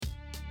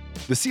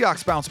The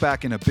Seahawks bounced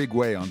back in a big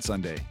way on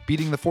Sunday,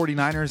 beating the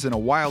 49ers in a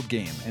wild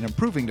game and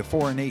improving to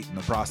 4-8 in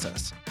the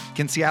process.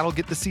 Can Seattle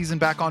get the season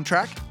back on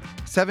track?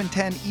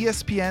 710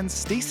 ESPN's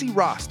Stacey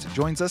Rost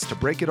joins us to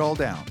break it all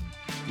down.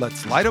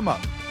 Let's light 'em up.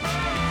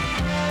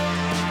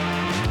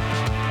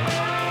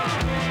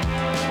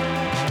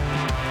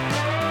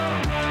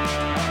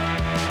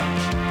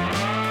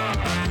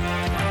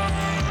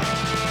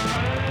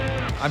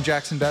 I'm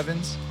Jackson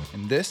Bevins,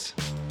 and this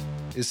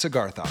is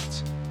Cigar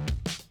Thoughts.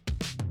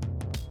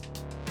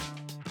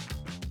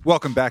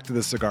 Welcome back to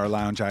the Cigar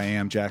Lounge. I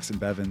am Jackson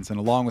Bevins, and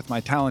along with my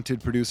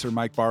talented producer,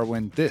 Mike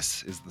Barwin,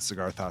 this is the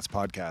Cigar Thoughts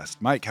podcast.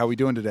 Mike, how are we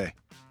doing today?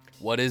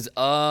 What is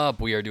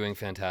up? We are doing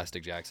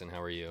fantastic, Jackson.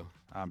 How are you?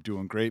 I'm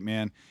doing great,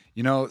 man.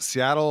 You know,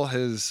 Seattle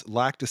has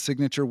lacked a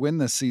signature win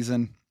this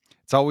season.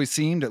 It's always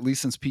seemed, at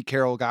least since Pete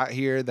Carroll got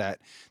here,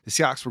 that the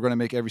Seahawks were going to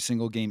make every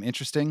single game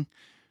interesting.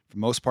 For the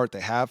most part,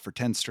 they have for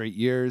 10 straight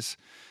years.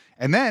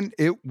 And then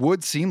it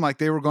would seem like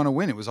they were going to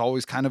win. It was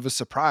always kind of a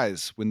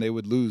surprise when they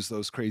would lose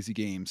those crazy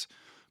games.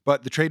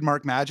 But the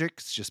trademark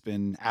magic's just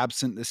been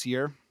absent this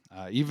year.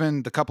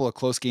 Even the couple of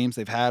close games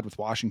they've had with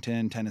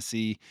Washington,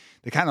 Tennessee,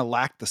 they kind of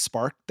lacked the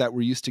spark that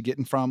we're used to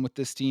getting from with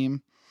this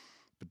team.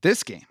 But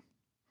this game,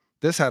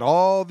 this had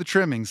all the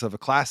trimmings of a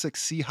classic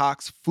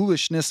Seahawks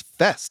foolishness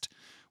fest.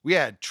 We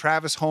had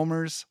Travis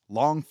Homer's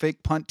long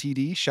fake punt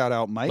TD. Shout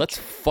out, Mike. Let's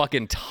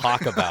fucking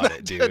talk about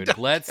it, dude.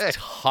 Okay. Let's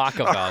talk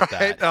about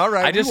that. All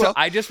right.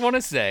 I just want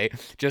to say,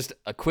 just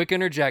a quick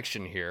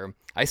interjection here.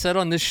 I said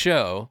on this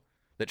show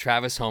that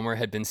Travis Homer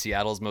had been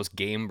Seattle's most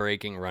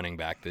game-breaking running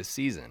back this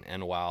season.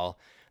 And while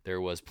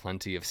there was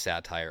plenty of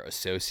satire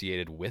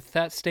associated with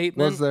that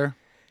statement, Was there?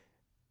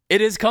 it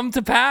has come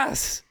to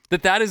pass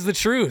that is the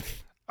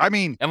truth. I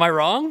mean, Am I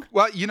wrong?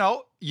 well, you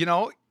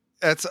know,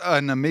 that's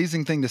an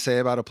amazing thing to say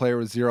about a player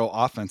with 0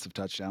 offensive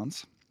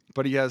touchdowns,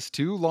 but he has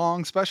 2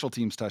 long special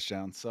teams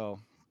touchdowns. So,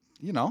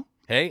 you know,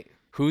 Hey,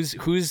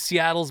 who's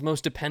Seattle's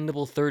most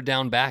dependable third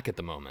down back at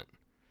the moment?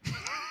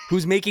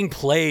 Who's making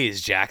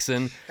plays,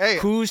 Jackson? Hey,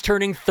 Who's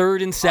turning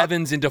 3rd and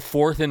 7s into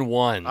 4th and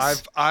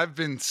 1s? I've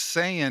been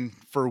saying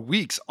for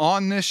weeks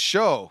on this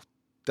show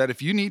that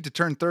if you need to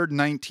turn 3rd and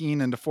 19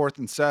 into 4th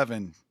and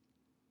 7,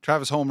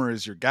 Travis Homer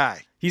is your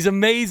guy. He's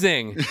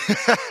amazing.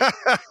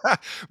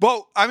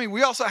 Well, I mean,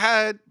 we also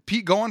had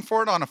Pete going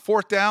for it on a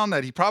 4th down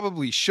that he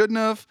probably shouldn't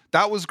have.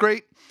 That was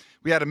great.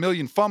 We had a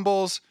million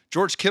fumbles.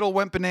 George Kittle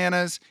went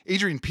bananas.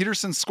 Adrian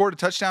Peterson scored a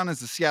touchdown as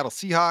the Seattle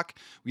Seahawk.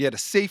 We had a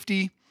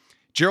safety.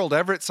 Gerald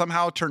Everett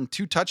somehow turned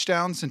 2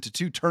 touchdowns into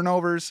 2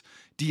 turnovers.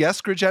 D.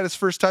 Eskridge had his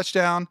first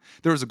touchdown.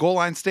 There was a goal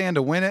line stand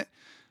to win it.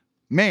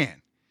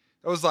 Man,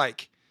 it was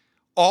like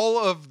all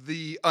of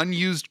the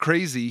unused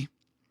crazy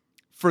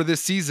for this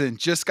season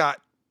just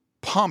got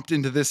pumped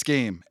into this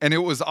game, and it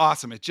was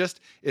awesome.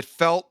 It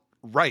felt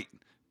right.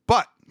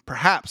 But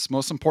perhaps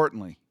most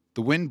importantly,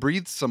 the win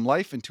breathed some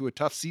life into a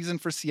tough season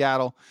for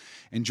Seattle.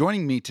 And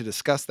joining me to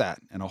discuss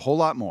that and a whole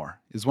lot more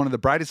is one of the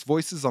brightest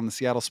voices on the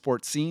Seattle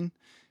sports scene,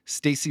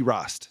 Stacey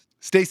Rost.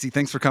 Stacey,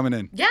 thanks for coming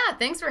in. Yeah,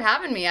 thanks for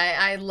having me.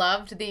 I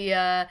loved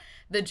the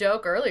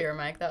joke earlier,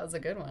 Mike. That was a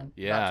good one.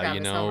 Yeah,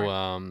 Travis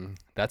Homer.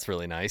 that's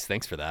really nice.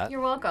 Thanks for that. You're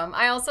welcome.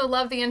 I also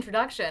love the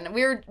introduction.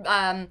 We were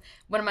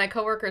one of my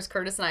coworkers,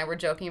 Curtis, and I were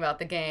joking about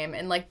the game.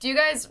 And do you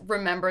guys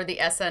remember the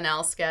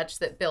SNL sketch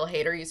that Bill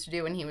Hader used to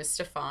do when he was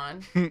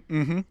Stefan?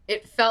 Mm-hmm.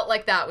 It felt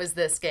like that was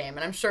this game,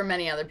 and I'm sure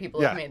many other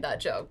people have Yeah. made that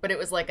joke. But it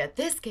was like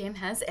this game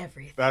has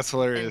everything. That's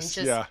hilarious.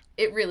 Yeah.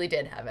 It really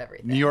did have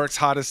everything. New York's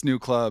hottest new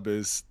club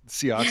is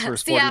Seahawks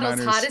versus 49ers.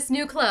 Seattle's hottest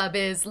new club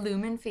is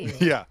Lumen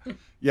Field. Yeah.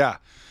 Yeah.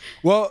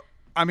 Well,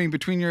 I mean,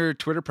 between your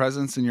Twitter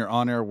presence and your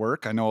on-air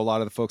work, I know a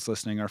lot of the folks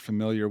listening are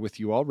familiar with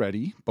you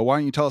already, but why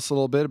don't you tell us a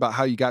little bit about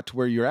how you got to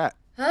where you're at?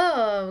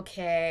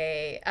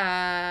 Okay.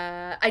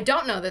 I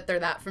don't know that they're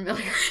that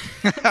familiar.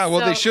 Well,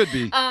 they should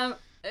be.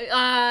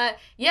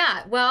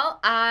 Yeah. Well,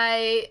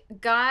 I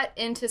got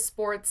into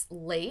sports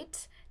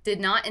late. Did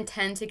not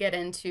intend to get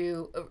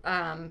into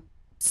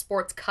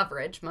sports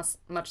coverage,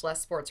 much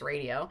less sports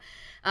radio.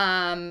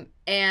 And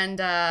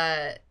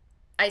I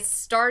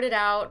started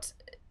out.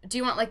 Do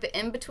you want the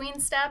in-between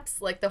steps,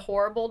 the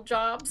horrible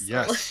jobs?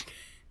 Yes.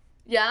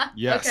 Yeah?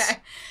 Yes. Okay.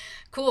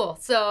 Cool.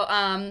 So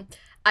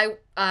I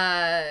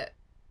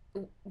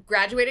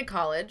graduated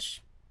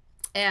college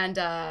and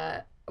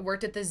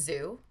worked at the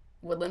zoo,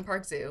 Woodland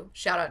Park Zoo.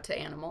 Shout out to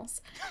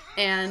animals.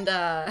 And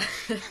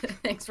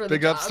thanks for the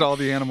Big ups job. to all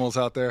the animals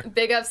out there.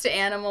 Big ups to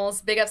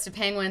animals. Big ups to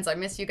penguins. I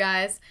miss you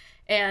guys.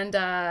 And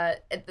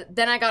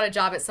then I got a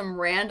job at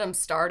some random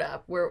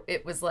startup where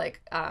it was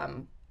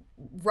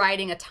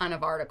writing a ton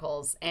of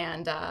articles.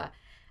 And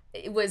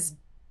it was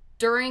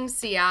during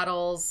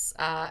Seattle's,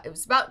 it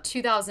was about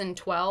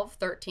 2012,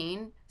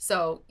 13.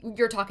 So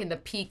you're talking the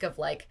peak of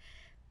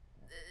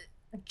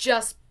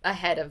just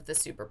ahead of the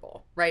Super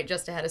Bowl, right?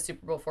 Just ahead of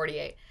Super Bowl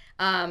 48.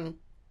 And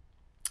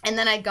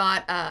then I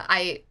got,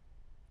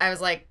 I was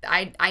like,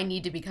 I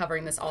need to be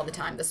covering this all the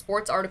time. The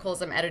sports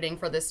articles I'm editing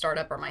for this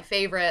startup are my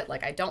favorite.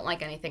 I don't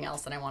like anything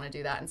else, and I want to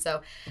do that. And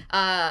so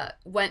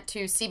went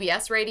to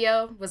CBS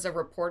Radio, was a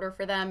reporter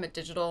for them at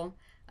digital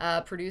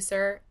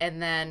producer,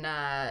 and then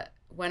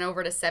went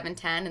over to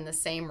 710 in the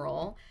same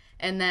role,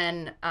 and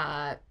then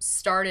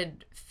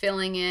started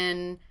filling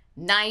in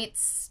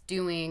nights,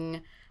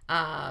 doing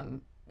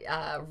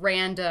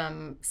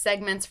random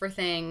segments for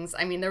things.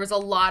 I mean, there was a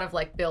lot of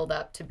like build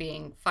up to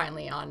being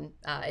finally on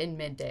in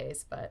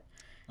middays, but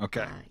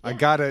Okay.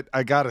 yeah.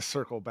 I gotta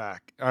circle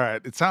back. All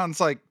right. It sounds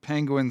like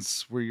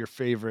penguins were your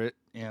favorite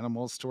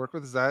animals to work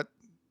with. Is that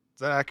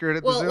accurate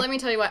at the Well, zoo? let me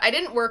tell you what, I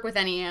didn't work with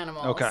any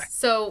animals. Okay.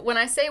 So when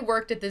I say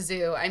worked at the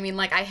zoo, I mean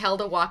like I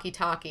held a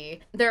walkie-talkie.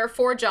 There are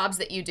 4 jobs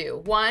that you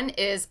do. One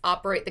is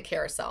operate the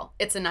carousel.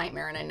 It's a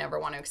nightmare and I never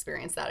want to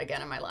experience that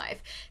again in my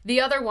life. The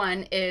other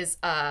one is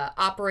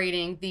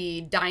operating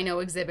the dino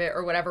exhibit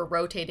or whatever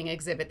rotating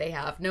exhibit they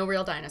have. No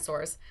real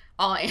dinosaurs,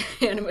 all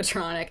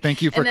animatronic.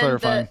 Thank you for And then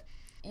clarifying.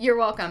 you're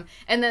welcome.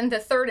 And then the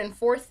third and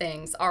fourth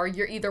things are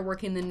you're either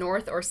working the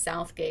north or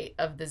south gate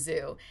of the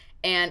zoo.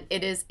 And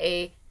it is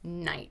a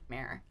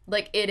nightmare.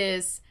 Like it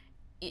is,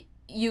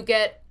 you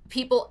get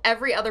people,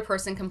 every other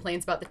person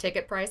complains about the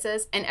ticket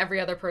prices and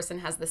every other person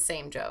has the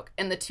same joke.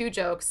 And the 2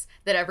 jokes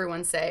that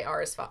everyone say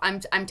are as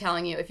follows. I'm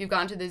telling you, if you've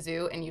gone to the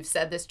zoo and you've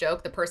said this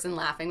joke, the person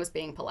laughing was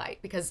being polite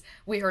because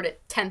we heard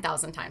it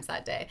 10,000 times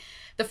that day.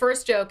 The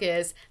first joke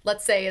is,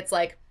 let's say it's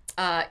like,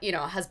 a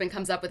husband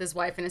comes up with his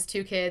wife and his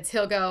 2 kids.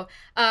 He'll go,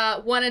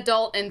 1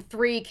 adult and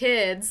 3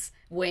 kids,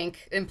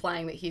 wink,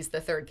 implying that he's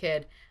the 3rd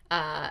kid.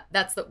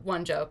 That's the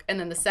one joke. And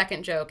then the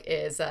second joke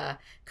is,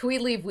 can we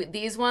leave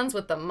these ones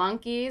with the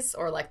monkeys?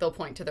 Or like they'll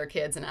point to their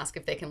kids and ask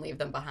if they can leave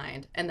them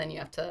behind. And then you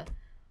have to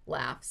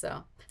laugh.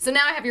 So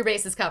now I have your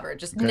bases covered.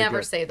 Just Okay, never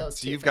good. say those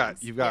So 2 you've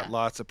things. got Yeah.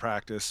 lots of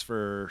practice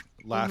for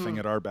laughing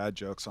at our bad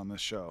jokes on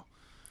this show.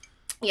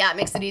 Yeah, it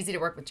makes it easy to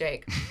work with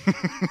Jake.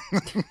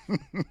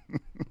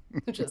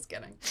 Just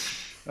kidding.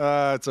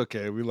 It's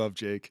okay. We love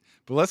Jake.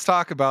 But let's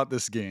talk about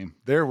this game.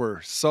 There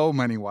were so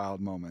many wild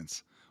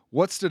moments.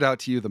 What stood out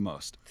to you the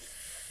most?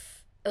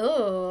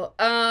 Oh,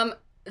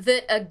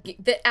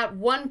 that at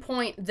one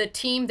point the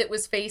team that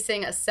was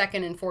facing a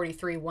 2nd and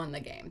 43 won the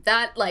game.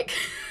 That like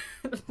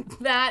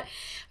that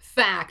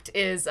fact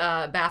is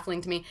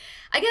baffling to me.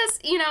 I guess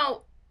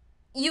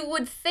you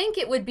would think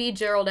it would be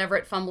Gerald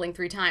Everett fumbling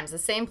 3 times, the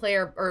same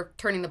player, or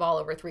turning the ball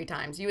over 3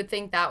 times. You would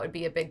think that would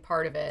be a big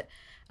part of it.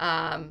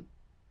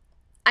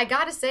 I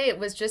gotta say, it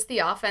was just the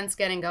offense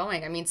getting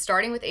going. I mean,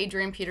 starting with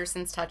Adrian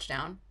Peterson's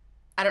touchdown.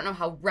 I don't know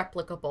how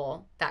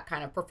replicable that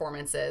kind of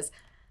performance is.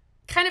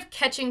 Kind of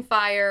catching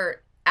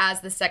fire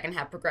as the second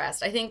half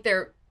progressed. I think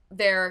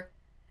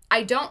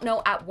I don't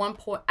know at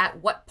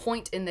what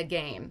point in the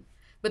game,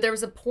 but there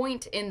was a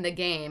point in the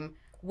game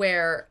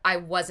where I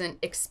wasn't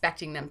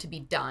expecting them to be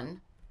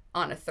done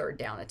on a 3rd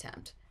down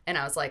attempt. And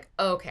I was like,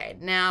 okay,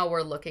 now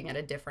we're looking at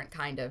a different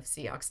kind of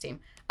Seahawks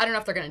team. I don't know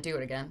if they're going to do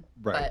it again.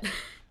 Right. But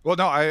Well,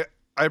 no, I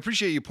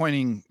appreciate you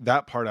pointing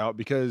that part out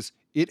because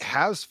it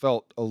has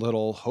felt a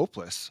little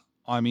hopeless.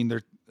 I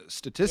mean,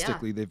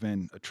 statistically they've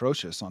been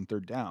atrocious on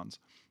 3rd downs.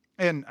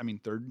 And I mean,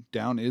 3rd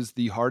down is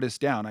the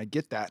hardest down. I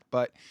get that,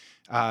 but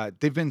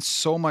they've been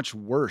so much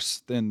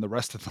worse than the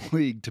rest of the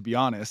league, to be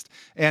honest.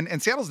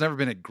 And Seattle's never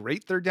been a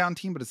great 3rd down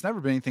team, but it's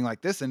never been anything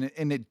like this. And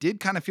it did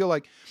kind of feel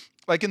like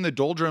in the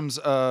doldrums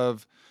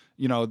of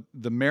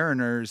the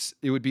Mariners,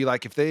 it would be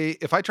like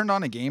if I turned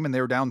on a game and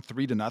they were down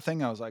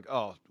 3-0, I was like,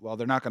 oh, well,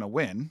 they're not going to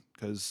win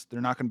because they're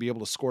not going to be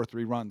able to score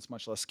 3 runs,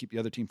 much less keep the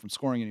other team from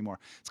scoring anymore.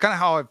 It's kind of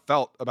how I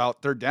felt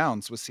about 3rd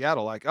downs with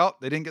Seattle. Like, oh,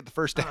 they didn't get the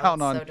first down it's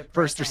on so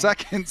first or depressing.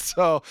 second.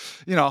 So,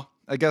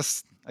 I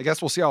guess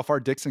we'll see how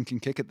far Dixon can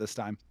kick it this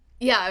time.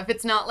 yeah, if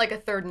it's not like a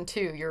 3rd and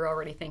 2, you're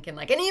already thinking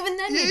like, and even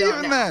then you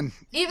don't know.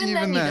 Even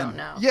then you don't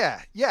know.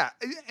 Yeah.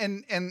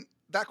 And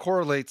that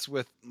correlates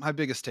with my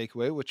biggest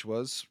takeaway, which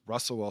was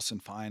Russell Wilson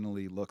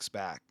finally looks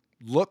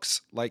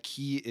like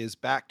he is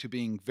back to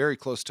being very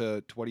close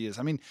to what he is.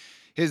 I mean,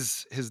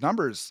 his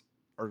numbers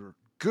are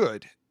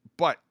good,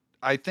 but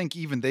I think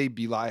even they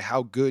belie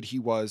how good he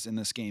was in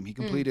this game. He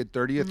completed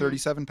 30 of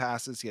 37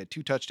 passes. He had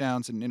 2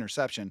 touchdowns and an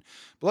interception.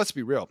 But let's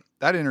be real.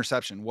 That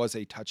interception was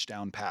a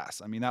touchdown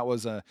pass. I mean, that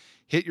was a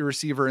hit your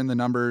receiver in the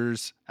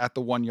numbers at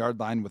the 1-yard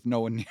line with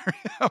no one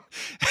near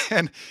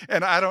him.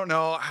 And I don't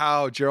know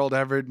how Gerald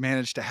Everett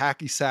managed to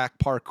hacky sack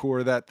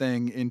parkour that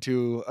thing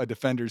into a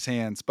defender's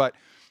hands, but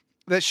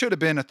that should have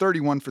been a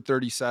 31 for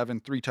 37,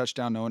 3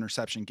 touchdown, no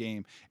interception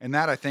game. And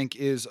that I think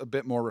is a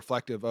bit more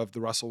reflective of the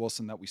Russell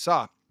Wilson that we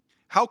saw.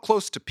 How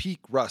close to peak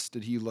Russ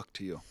did he look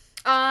to you?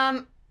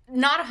 Not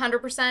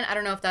 100%. I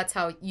don't know if that's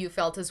how you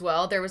felt as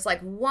well. There was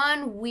like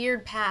one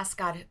weird pass.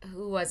 God,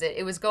 who was it?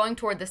 It was going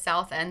toward the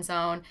south end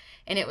zone,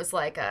 and it was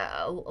like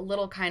a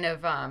little kind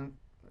of,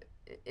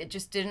 it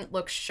just didn't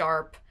look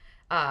sharp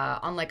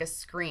on like a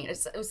screen.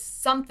 It was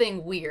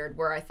something weird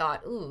where I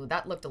thought, ooh,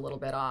 that looked a little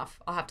bit off.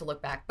 I'll have to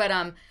look back. But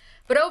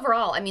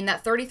overall, I mean,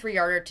 that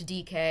 33-yarder to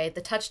DK, the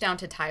touchdown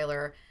to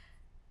Tyler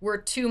were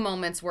 2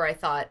 moments where I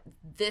thought,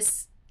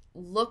 this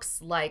looks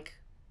like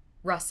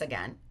Russ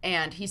again,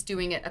 and he's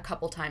doing it a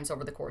couple times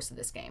over the course of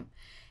this game.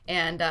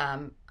 And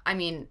I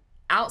mean,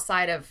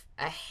 outside of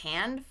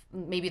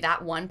maybe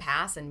that one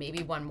pass and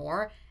maybe one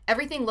more,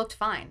 everything looked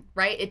fine,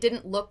 right? It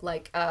didn't look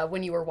like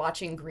when you were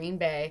watching Green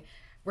Bay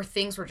where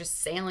things were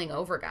just sailing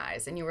over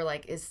guys and you were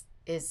like, is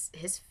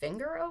his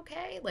finger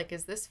okay? Like,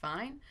 is this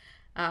fine?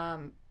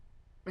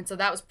 And so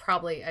that was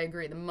probably, I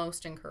agree, the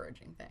most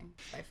encouraging thing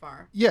by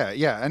far.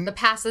 Yeah, and the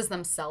passes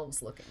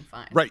themselves looking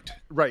fine.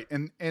 Right,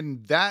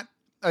 and that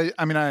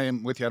I mean, I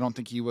am with you. I don't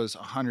think he was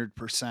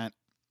 100%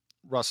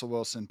 Russell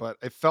Wilson, but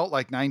it felt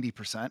like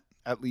 90%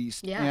 at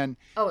least. Yeah. And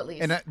at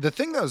least. And the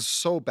thing that was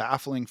so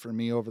baffling for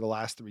me over the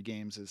last 3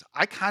 games is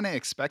I kind of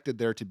expected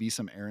there to be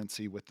some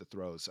errancy with the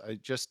throws.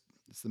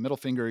 It's the middle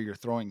finger of your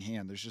throwing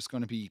hand. There's just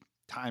going to be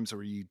times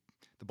where the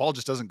ball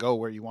just doesn't go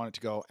where you want it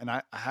to go, and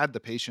I had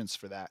the patience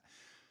for that.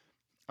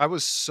 I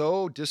was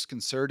so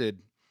disconcerted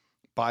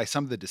by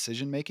some of the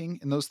decision making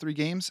in those 3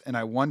 games, and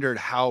I wondered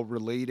how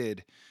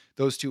related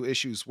those 2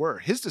 issues were.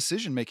 His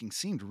decision making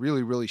seemed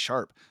really, really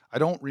sharp. I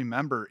don't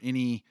remember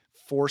any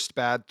forced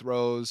bad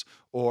throws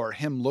or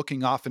him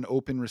looking off an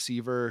open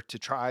receiver to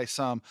try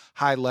some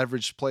high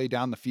leverage play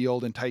down the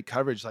field in tight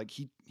coverage. Like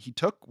he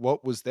took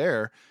what was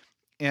there,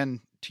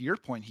 and to your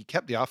point, he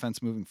kept the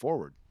offense moving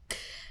forward.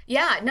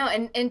 Yeah, no,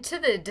 and to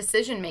the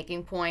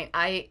decision-making point,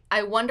 I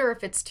wonder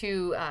if it's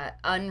 2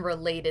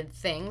 unrelated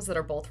things that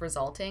are both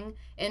resulting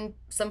in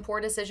some poor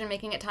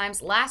decision-making at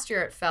times. Last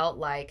year, it felt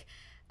like,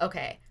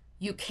 okay,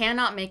 you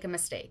cannot make a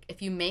mistake.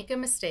 If you make a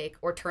mistake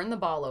or turn the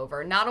ball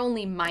over, not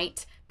only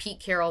might Pete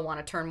Carroll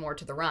want to turn more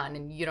to the run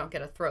and you don't get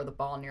to throw the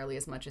ball nearly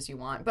as much as you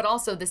want, but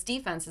also this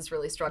defense is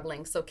really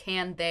struggling. So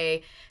can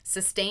they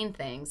sustain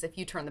things if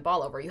you turn the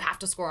ball over? You have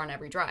to score on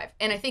every drive.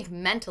 And I think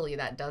mentally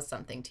that does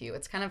something to you.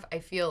 It's kind of, I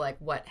feel like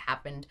what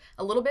happened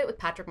a little bit with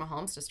Patrick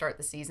Mahomes to start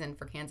the season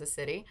for Kansas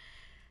City.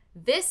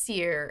 This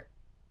year,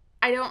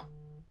 I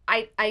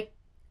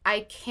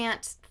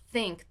can't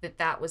think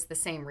that was the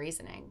same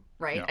reasoning,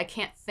 right? No. I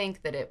can't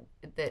think that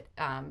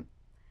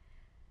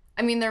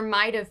I mean, there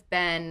might have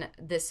been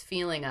this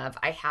feeling of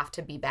I have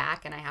to be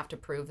back and I have to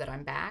prove that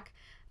I'm back.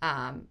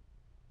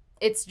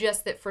 It's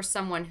just that for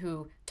someone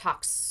who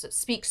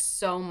speaks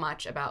so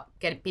much about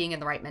being in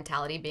the right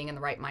mentality, being in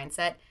the right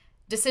mindset,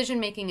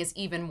 decision-making is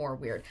even more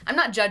weird. I'm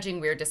not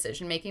judging weird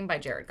decision-making by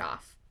Jared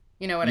Goff.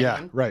 You know what I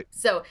mean? Right.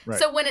 So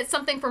when it's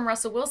something from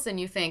Russell Wilson,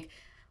 you think,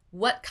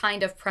 what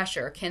kind of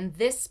pressure can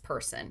this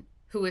person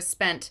who has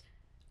spent,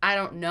 I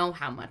don't know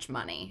how much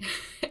money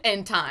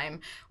and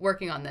time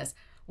working on this,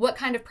 what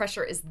kind of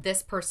pressure is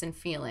this person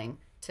feeling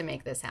to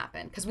make this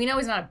happen? Because we know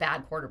he's not a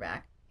bad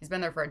quarterback. He's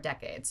been there for a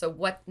decade. So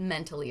what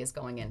mentally is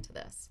going into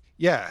this?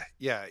 Yeah.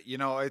 You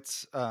know,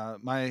 it's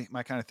my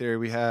kind of theory.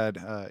 We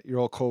had your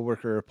old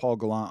coworker Paul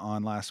Gallant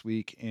on last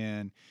week,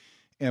 and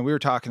we were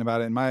talking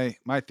about it. And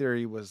my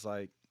theory was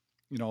like,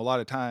 you know, a lot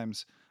of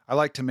times I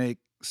like to make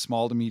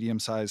small to medium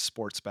sized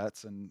sports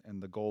bets, and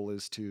the goal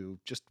is to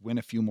just win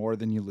a few more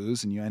than you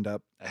lose and you end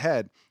up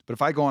ahead. But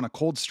if I go on a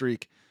cold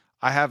streak,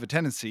 I have a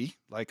tendency,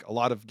 like a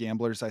lot of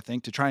gamblers, I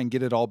think, to try and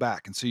get it all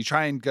back. And so you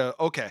try and go,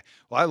 okay,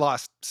 well, I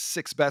lost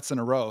 6 bets in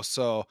a row,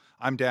 so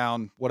I'm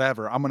down,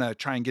 whatever. I'm going to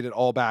try and get it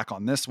all back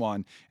on this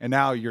one. And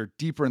now you're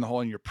deeper in the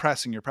hole and you're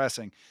pressing.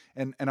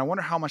 And I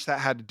wonder how much that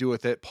had to do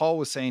with it. Paul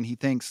was saying he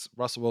thinks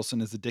Russell Wilson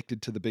is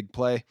addicted to the big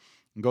play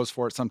and goes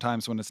for it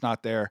sometimes when it's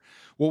not there.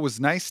 What was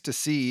nice to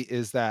see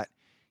is that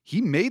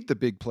he made the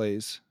big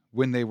plays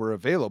when they were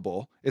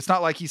available. It's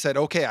not like he said,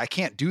 okay, I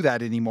can't do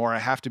that anymore. I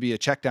have to be a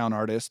check down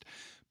artist.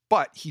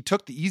 But he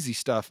took the easy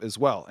stuff as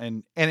well.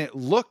 And it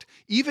looked,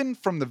 even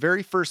from the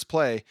very first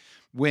play,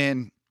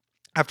 when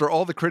after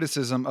all the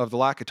criticism of the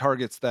lack of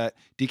targets that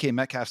DK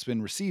Metcalf's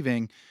been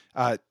receiving,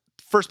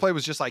 first play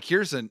was just like,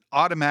 here's an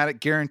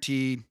automatic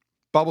guaranteed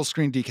bubble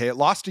screen DK. It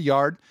lost a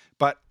yard,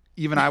 but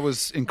even I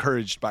was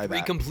encouraged by that.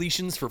 3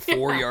 completions for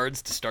 4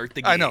 yards to start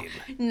the game. I know.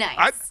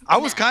 Nice. I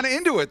was kind of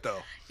into it,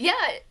 though. Yeah.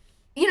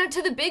 You know,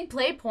 to the big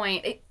play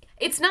point,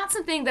 it's not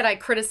something that I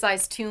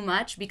criticize too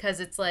much because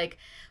it's like,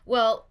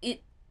 well,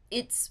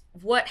 it's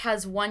what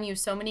has won you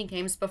so many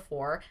games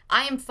before.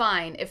 I am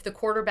fine if the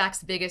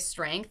quarterback's biggest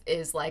strength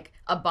is like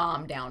a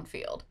bomb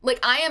downfield. Like,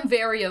 I am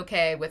very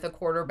okay with a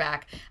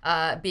quarterback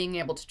being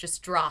able to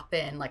just drop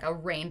in like a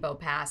rainbow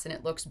pass and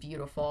it looks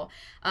beautiful.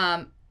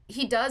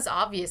 He does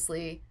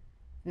obviously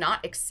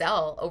not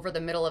excel over the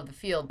middle of the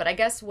field, but I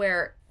guess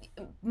where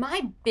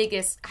my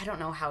biggest, I don't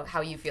know how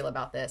you feel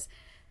about this,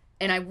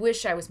 and I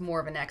wish I was more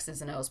of an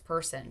X's and O's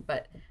person,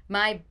 but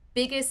my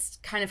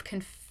biggest kind of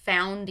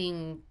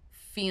confounding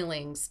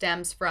feeling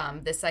stems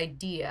from this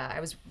idea. I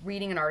was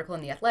reading an article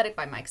in The Athletic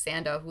by Mike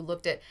Sando, who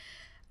looked at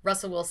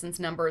Russell Wilson's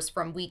numbers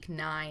from week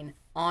 9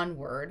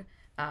 onward.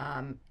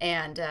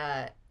 And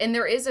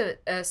there is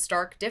a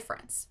stark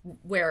difference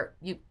where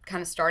you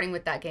kind of starting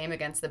with that game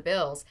against the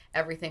Bills,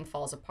 everything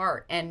falls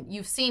apart. And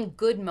you've seen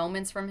good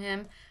moments from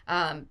him.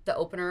 The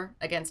opener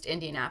against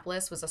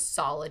Indianapolis was a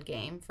solid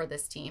game for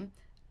this team.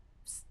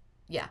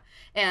 Yeah.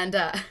 And,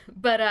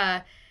 but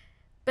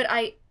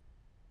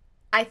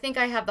I think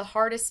I have the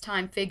hardest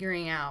time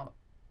figuring out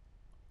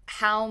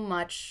how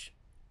much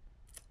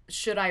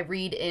should I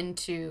read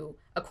into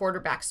a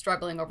quarterback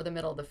struggling over the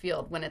middle of the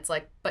field when it's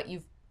like, but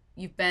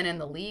you've been in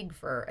the league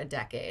for a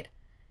decade.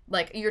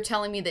 Like, you're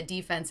telling me that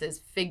defenses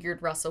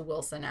figured Russell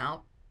Wilson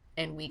out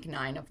in week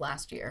 9 of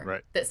last year.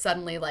 Right. That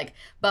suddenly, like,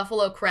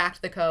 Buffalo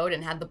cracked the code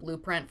and had the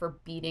blueprint for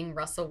beating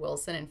Russell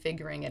Wilson and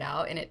figuring it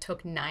out, and it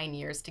took 9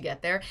 years to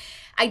get there.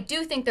 I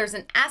do think there's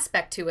an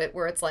aspect to it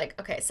where it's like,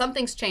 okay,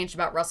 something's changed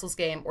about Russell's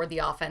game or the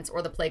offense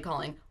or the play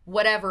calling,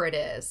 whatever it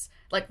is.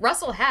 Like,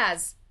 Russell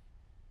has,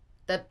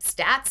 the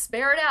stats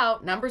bear it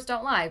out, numbers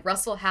don't lie,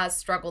 Russell has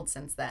struggled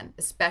since then,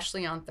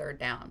 especially on third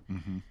down.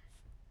 Mm-hmm.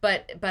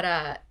 But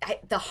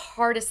the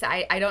hardest,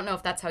 I don't know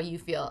if that's how you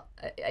feel.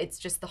 It's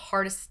just the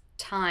hardest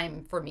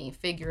time for me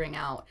figuring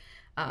out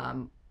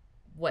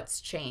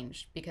what's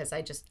changed, because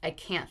I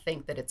can't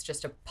think that it's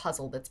just a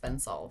puzzle that's been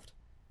solved.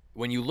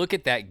 When you look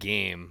at that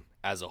game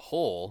as a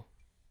whole,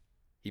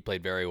 he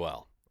played very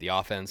well. The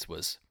offense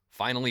was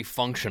finally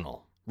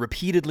functional,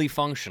 repeatedly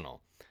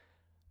functional.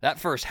 That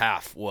first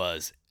half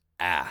was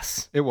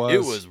ass. It was.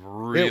 It was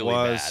really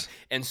bad.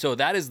 And so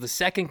that is the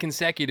second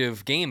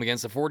consecutive game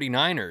against the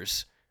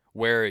 49ers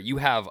where you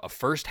have a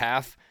first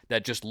half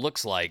that just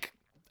looks like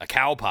a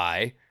cow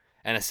pie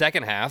and a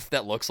second half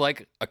that looks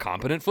like a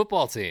competent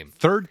football team.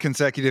 Third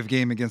consecutive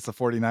game against the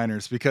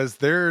 49ers, because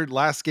their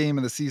last game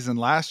of the season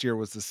last year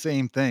was the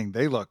same thing.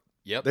 They look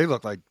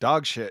like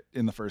dog shit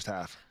in the first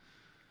half.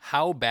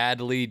 How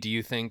badly do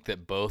you think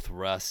that both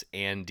Russ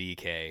and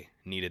DK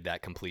needed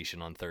that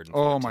completion on 3rd and 14?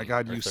 Oh my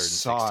God, you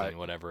saw 16, it.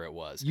 Whatever it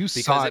was. You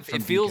because saw it from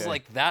it feels DK.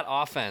 like that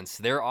offense,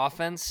 their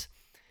offense,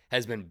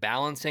 has been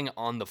balancing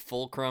on the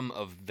fulcrum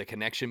of the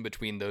connection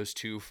between those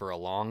two for a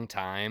long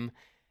time.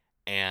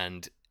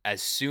 And as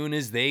soon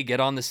as they get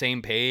on the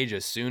same page,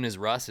 as soon as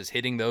Russ is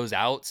hitting those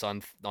outs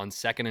on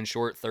 2nd and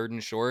short, 3rd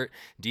and short,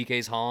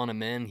 DK's hauling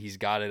him in, he's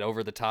got it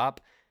over the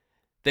top,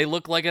 they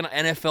look like an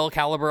NFL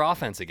caliber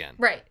offense again.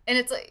 Right. And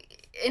it's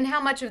like, and how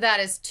much of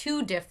that is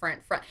too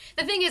different from,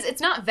 the thing is,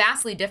 it's not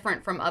vastly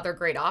different from other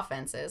great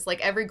offenses.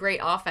 Like, every great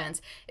offense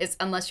is,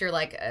 unless you're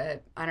like,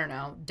 I don't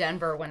know,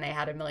 Denver, when they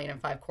had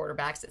 1,000,005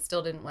 quarterbacks, it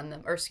still didn't win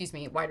them, or excuse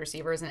me, wide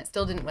receivers, and it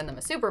still didn't win them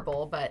a Super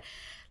Bowl. But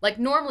like,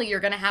 normally you're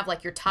going to have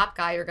like your top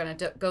guy you're going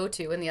to go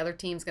to, and the other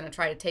team's going to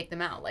try to take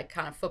them out, like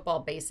kind of football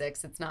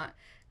basics. It's not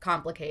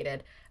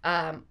complicated.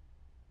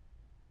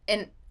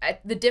 And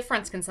the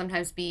difference can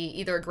sometimes be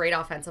either a great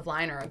offensive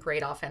line or a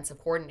great offensive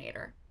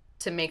coordinator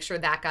to make sure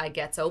that guy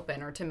gets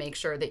open, or to make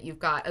sure that you've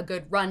got a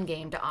good run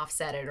game to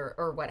offset it,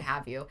 or what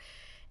have you.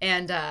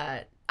 And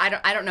I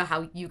don't know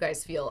how you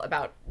guys feel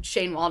about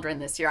Shane Waldron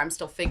this year. I'm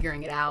still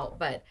figuring it out,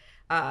 but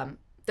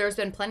there's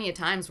been plenty of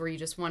times where you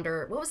just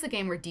wonder, what was the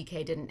game where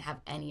DK didn't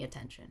have any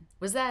attention?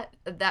 Was that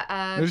Green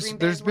Bay There's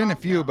as been well? a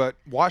few, No. but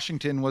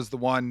Washington was the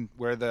one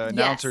where the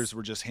announcers Yes.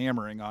 were just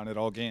hammering on it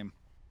all game.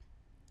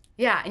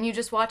 Yeah, and you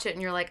just watch it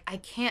and you're like, I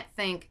can't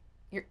think.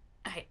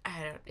 I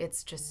don't.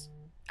 It's just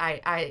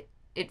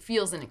it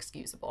feels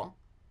inexcusable.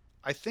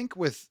 I think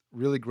with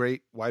really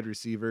great wide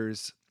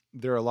receivers,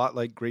 they're a lot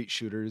like great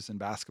shooters in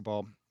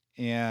basketball.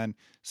 And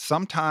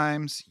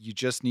sometimes you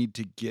just need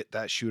to get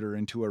that shooter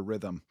into a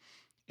rhythm,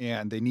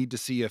 and they need to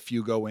see a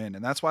few go in.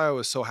 And that's why I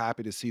was so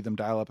happy to see them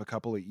dial up a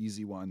couple of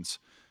easy ones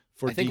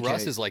for I think DK.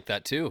 Russ is like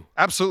that too.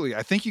 Absolutely.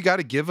 I think you got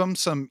to give them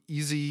some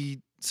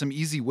easy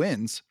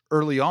wins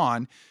early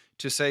on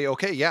to say,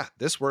 okay, yeah,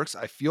 this works.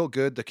 I feel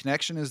good. The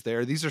connection is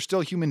there. These are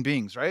still human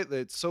beings, right?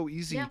 It's so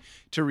easy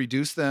to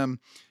reduce them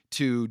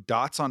to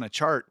dots on a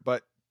chart,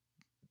 but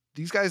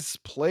these guys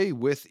play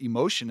with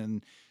emotion.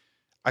 And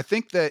I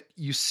think that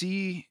you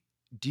see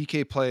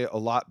DK play a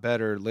lot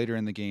better later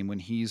in the game when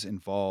he's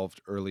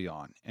involved early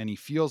on, and he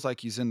feels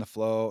like he's in the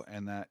flow,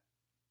 and that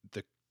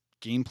the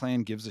game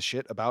plan gives a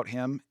shit about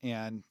him,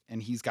 and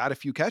he's got a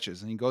few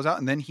catches, and he goes out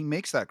and then he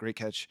makes that great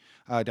catch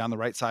down the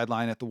right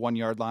sideline at the 1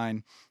 yard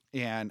line,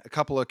 and a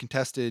couple of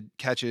contested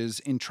catches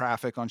in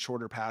traffic on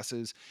shorter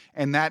passes.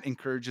 And that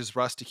encourages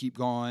Russ to keep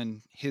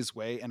going his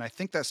way. And I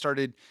think that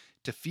started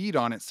to feed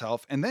on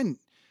itself. And then,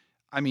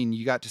 I mean,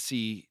 you got to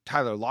see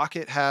Tyler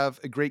Lockett have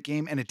a great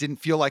game, and it didn't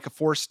feel like a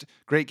forced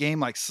great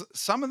game. Like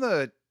some of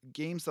the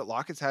games that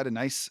Lockett's had a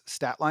nice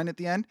stat line at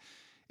the end,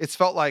 it's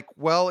felt like,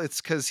 well,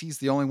 it's because he's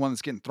the only one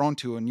that's getting thrown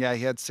to. And yeah,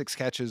 he had 6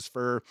 catches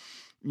for,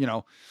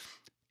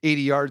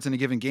 80 yards in a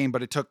given game,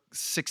 but it took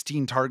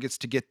 16 targets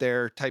to get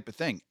there, type of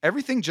thing.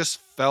 Everything just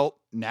felt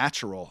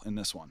natural in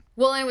this one.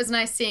 Well, and it was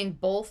nice seeing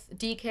both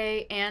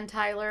DK and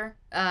Tyler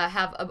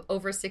have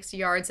over 60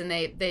 yards, and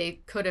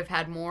they could have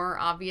had more,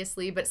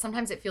 obviously, but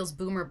sometimes it feels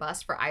boom or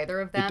bust for either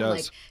of them. It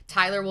does. Like,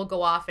 Tyler will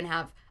go off and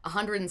have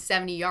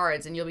 170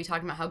 yards, and you'll be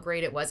talking about how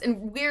great it was.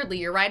 And weirdly,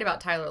 you're right about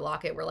Tyler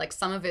Lockett, where like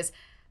some of his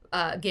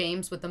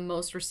games with the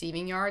most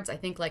receiving yards, I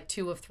think like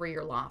 2 of 3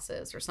 are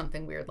losses or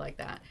something weird like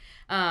that.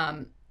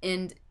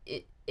 And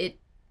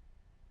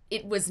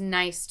it was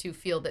nice to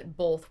feel that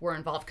both were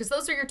involved, because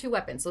those are your 2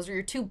 weapons. Those are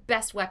your 2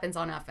 best weapons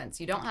on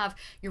offense. You don't have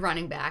your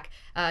running back.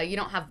 You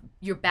don't have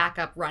your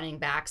backup running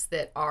backs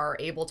that are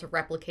able to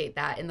replicate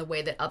that in the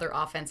way that other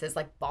offenses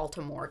like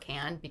Baltimore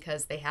can,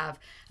 because they have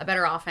a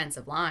better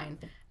offensive line.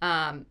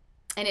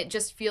 And it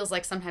just feels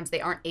like sometimes they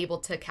aren't able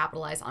to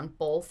capitalize on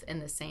both in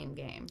the same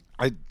game.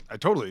 I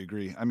totally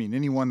agree. I mean,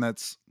 anyone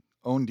that's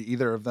owned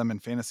either of them in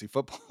fantasy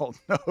football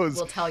knows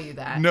We'll tell you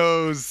that.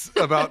 knows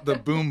about the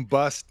boom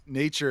bust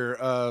nature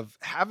of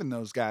having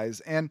those guys.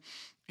 And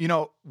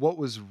what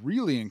was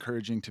really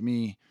encouraging to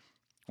me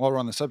while we're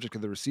on the subject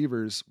of the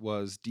receivers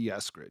was D.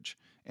 Eskridge.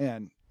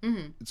 And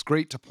it's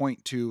great to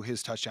point to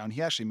his touchdown.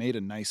 He actually made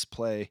a nice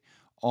play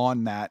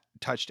on that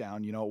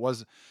touchdown.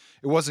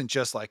 It wasn't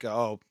just like,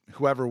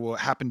 whoever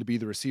happened to be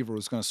the receiver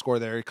was going to score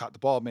there. He caught the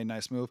ball, made a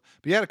nice move.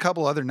 But he had a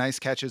couple other nice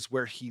catches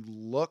where he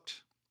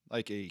looked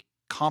like a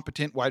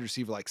competent wide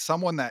receiver, like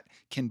someone that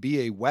can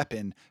be a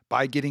weapon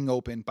by getting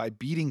open, by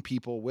beating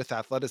people with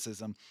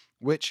athleticism,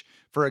 which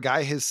for a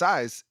guy his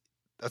size,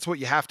 that's what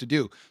you have to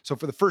do. So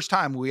for the first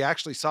time, we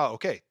actually saw,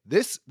 okay,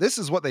 this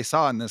is what they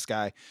saw in this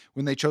guy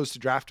when they chose to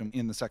draft him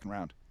in the second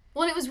round.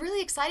 Well, and it was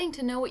really exciting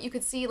to know what you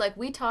could see. Like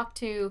we talked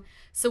to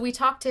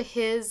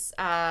his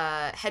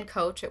head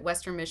coach at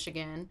Western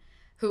Michigan,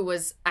 who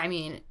was, I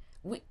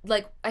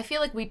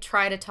feel like we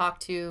try to talk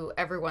to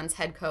everyone's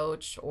head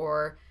coach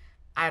or,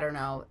 I don't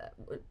know,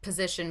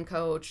 position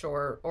coach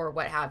or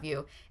what have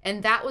you.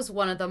 And that was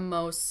one of the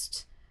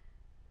most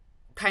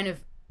kind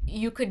of,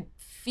 you could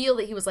feel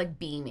that he was like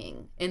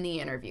beaming in the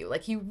interview.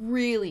 Like he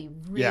really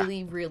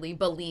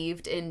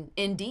believed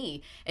in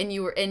D. And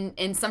you were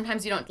and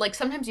sometimes you don't, like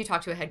sometimes you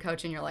talk to a head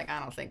coach and you're like, I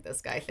don't think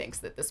this guy thinks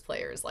that this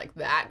player is like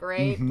that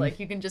great. Mm-hmm. Like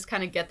you can just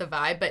kind of get the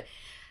vibe,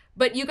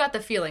 but you got the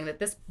feeling that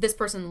this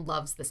person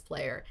loves this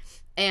player.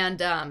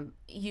 And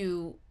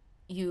you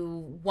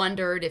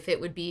wondered if it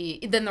would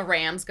be, then the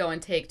Rams go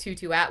and take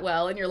Tutu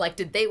Atwell and you're like,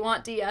 did they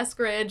want D.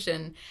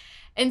 Eskridge?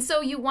 And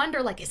so you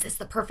wonder, like, is this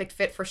the perfect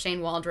fit for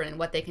Shane Waldron and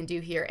what they can do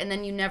here? And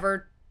then you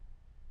never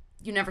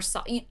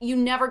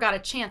got a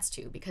chance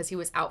to because he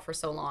was out for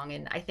so long.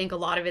 And I think a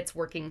lot of it's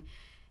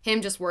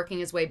him just working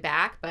his way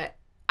back. But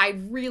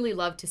I'd really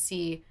love to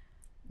see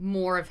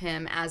more of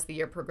him as the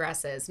year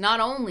progresses, not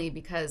only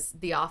because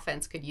the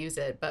offense could use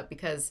it, but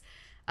because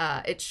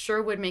it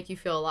sure would make you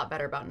feel a lot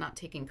better about not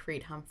taking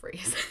Creed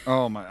Humphreys.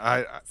 Oh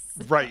my!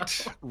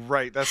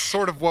 Right. That's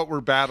sort of what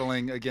we're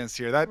battling against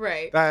here.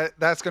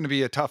 That's going to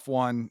be a tough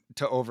one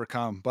to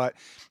overcome. But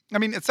I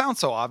mean, it sounds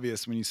so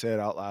obvious when you say it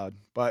out loud,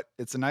 but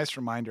it's a nice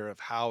reminder of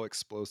how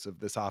explosive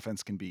this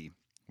offense can be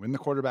when the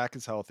quarterback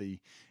is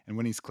healthy and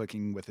when he's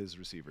clicking with his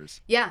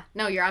receivers. Yeah,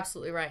 no, you're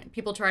absolutely right.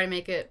 People try to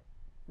make it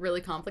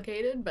really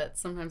complicated, but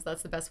sometimes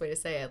that's the best way to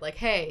say it. Like,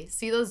 hey,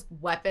 see those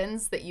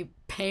weapons that you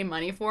pay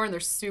money for and they're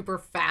super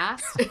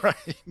fast?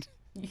 Right.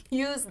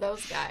 Use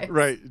those guys.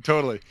 Right,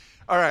 totally.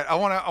 All right, I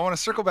want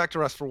to circle back to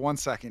Russ for 1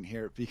 second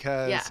here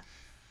because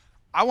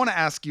I want to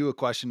ask you a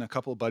question a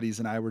couple of buddies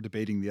and I were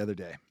debating the other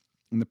day.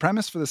 And the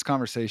premise for this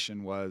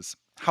conversation was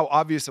how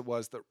obvious it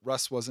was that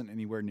Russ wasn't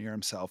anywhere near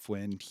himself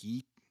when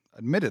he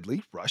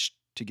admittedly rushed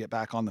to get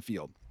back on the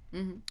field.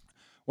 Mm-hmm.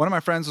 One of my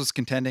friends was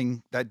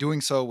contending that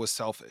doing so was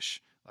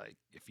selfish. Like,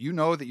 if you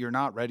know that you're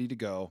not ready to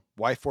go,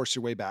 why force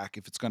your way back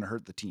if it's going to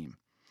hurt the team?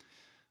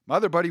 My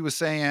other buddy was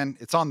saying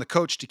it's on the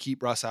coach to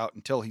keep Russ out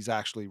until he's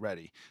actually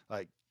ready.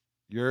 Like,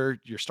 your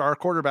star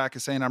quarterback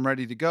is saying, I'm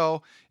ready to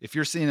go. If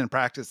you're seeing in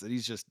practice that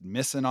he's just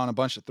missing on a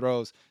bunch of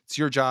throws, it's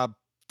your job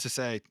to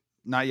say,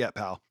 not yet,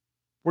 pal.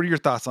 What are your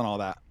thoughts on all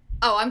that?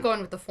 Oh, I'm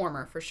going with the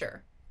former for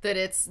sure.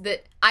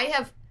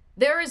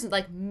 There is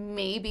like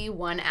maybe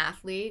one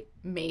athlete,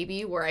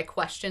 where I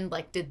questioned,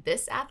 like, did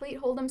this athlete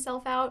hold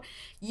himself out?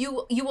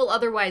 You will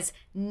otherwise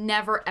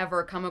never,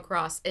 ever come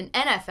across an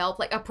NFL,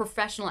 like a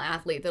professional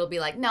athlete that'll be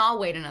like, no, I'll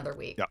wait another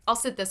week. Yep. I'll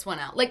sit this one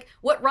out. Like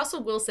what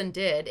Russell Wilson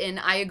did, and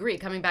I agree,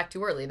 coming back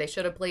too early. They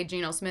should have played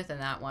Geno Smith in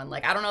that one.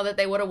 Like, I don't know that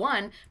they would have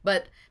won,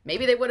 but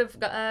maybe they would have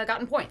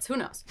gotten points. Who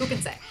knows? Who can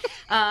say?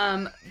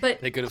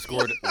 But they could have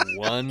scored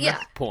one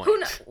point. Who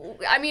knows?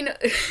 I mean,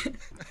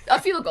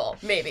 a field goal,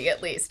 maybe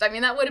at least. I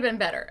mean, that would have been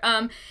better.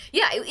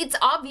 It's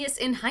obvious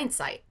in hindsight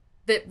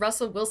that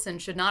Russell Wilson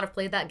should not have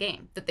played that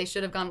game, that they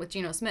should have gone with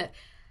Geno Smith.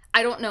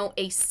 I don't know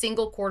a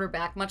single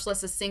quarterback, much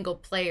less a single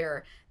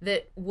player,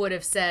 that would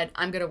have said,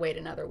 I'm going to wait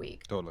another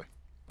week. Totally.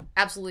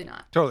 Absolutely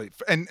not. Totally.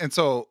 And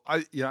so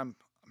I'm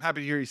happy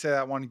to hear you say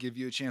that. I want to give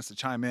you a chance to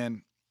chime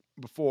in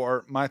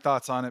before my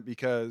thoughts on it,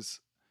 because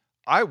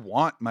I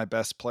want my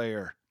best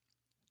player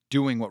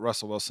doing what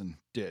Russell Wilson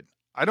did.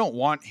 I don't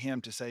want him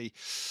to say,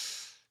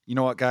 you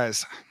know what,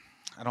 guys,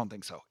 I don't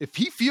think so. If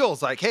he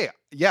feels like, hey,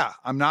 yeah,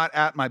 I'm not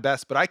at my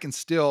best, but I can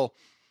still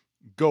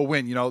go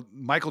win,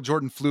 Michael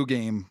Jordan flu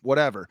game,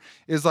 whatever,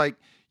 is like,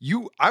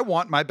 I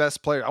want my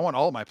best player. I want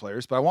all my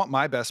players, but I want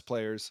my best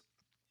players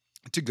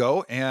to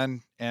go.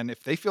 And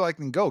if they feel like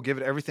they can go, give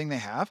it everything they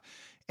have.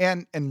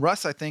 And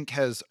Russ, I think,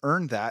 has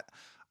earned that.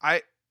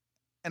 I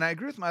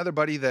agree with my other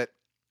buddy that,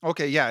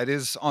 okay, yeah, it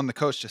is on the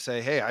coach to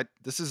say, hey,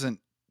 this isn't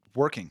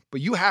working, but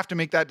you have to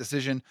make that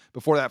decision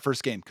before that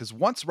first game. Because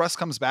once Russ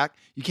comes back,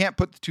 you can't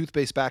put the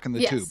toothpaste back in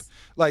the tube.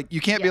 Like, you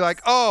can't be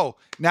like, oh,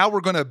 now we're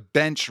going to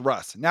bench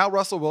Russ. Now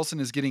Russell Wilson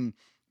is getting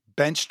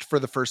benched for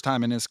the first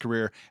time in his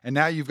career. And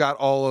now you've got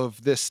all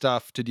of this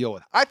stuff to deal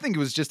with. I think it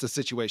was just a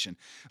situation.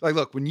 Like,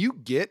 look, when you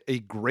get a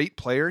great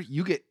player,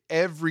 you get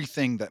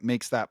everything that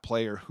makes that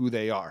player who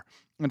they are.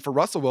 And for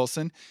Russell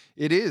Wilson,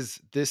 it is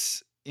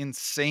this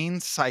insane,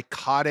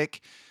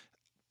 psychotic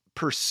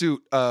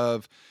pursuit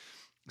of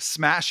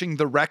smashing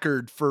the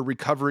record for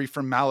recovery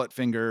from mallet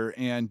finger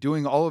and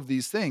doing all of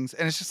these things.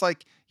 And it's just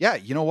like, yeah,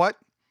 you know what?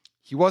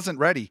 He wasn't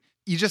ready.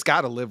 You just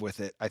got to live with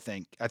it, I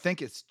think. I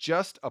think it's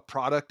just a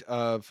product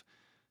of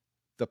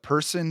the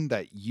person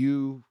that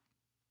you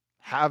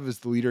have as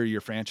the leader of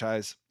your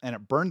franchise, and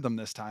it burned them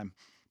this time.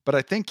 But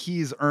I think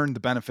he's earned the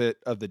benefit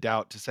of the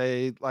doubt to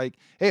say, like,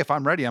 hey, if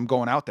I'm ready, I'm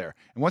going out there.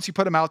 And once you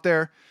put him out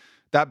there,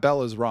 that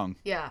bell is rung.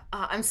 Yeah,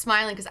 I'm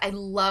smiling because I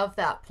love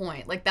that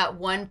point. Like that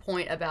one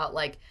point about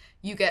like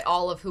you get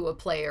all of who a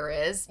player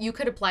is. You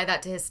could apply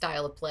that to his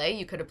style of play.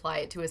 You could apply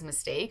it to his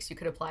mistakes. You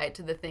could apply it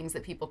to the things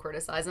that people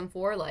criticize him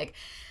for. Like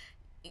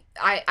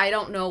I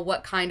don't know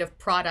what kind of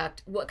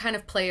product, what kind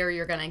of player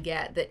you're going to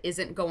get that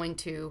isn't going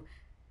to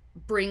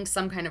bring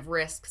some kind of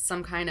risk,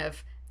 some kind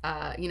of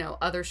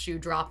other shoe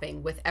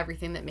dropping with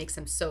everything that makes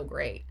him so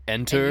great.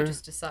 Enter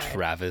just decide,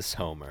 Travis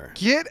Homer.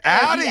 Get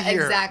out of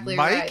here, exactly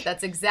Mike. Right.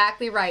 That's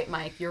exactly right,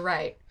 Mike. You're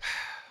right.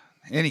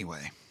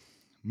 Anyway,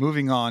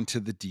 moving on to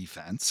the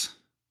defense,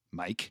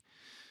 Mike.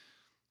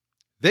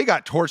 They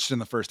got torched in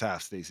the first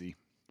half, Stacey,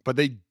 but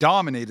they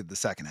dominated the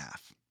second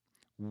half.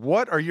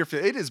 What are your?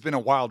 It has been a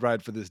wild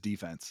ride for this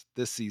defense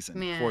this season,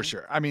 Man. For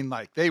sure. I mean,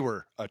 like they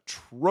were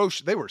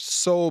atrocious. They were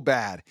so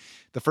bad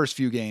the first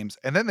few games,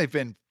 and then they've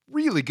been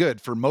really good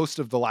for most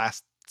of the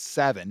last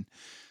 7.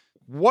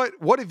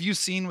 What have you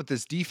seen with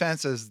this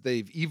defense as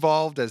they've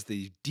evolved, as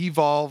they've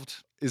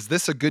devolved? Is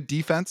this a good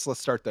defense?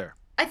 Let's start there.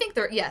 I think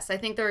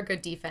they're a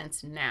good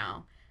defense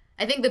now.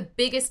 I think the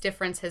biggest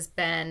difference has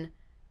been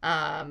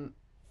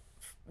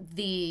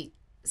the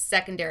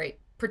secondary,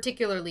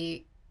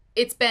 particularly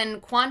it's been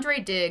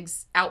Quandre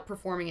Diggs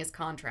outperforming his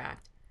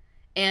contract,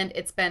 and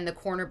it's been the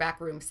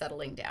cornerback room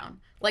settling down.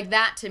 Like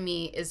that to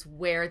me is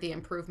where the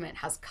improvement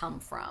has come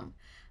from.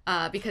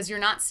 Because you're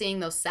not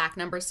seeing those sack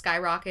numbers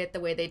skyrocket the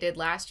way they did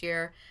last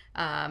year.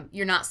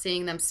 You're not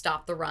seeing them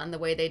stop the run the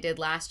way they did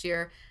last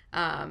year.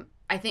 I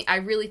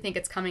really think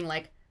it's coming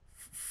like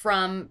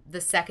from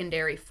the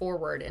secondary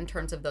forward in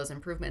terms of those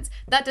improvements.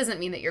 That doesn't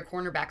mean that your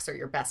cornerbacks are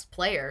your best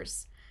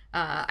players.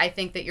 I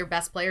think that your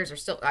best players are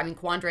still,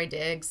 Quandre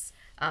Diggs,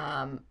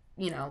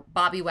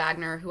 Bobby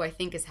Wagner, who I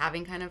think is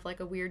having kind of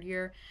like a weird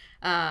year.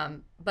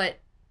 But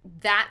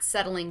that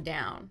settling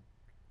down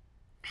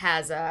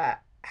has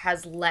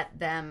let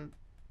them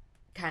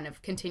kind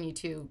of continue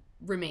to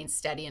remain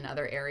steady in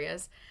other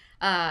areas.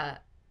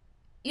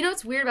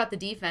 What's weird about the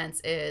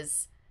defense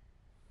is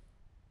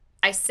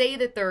I say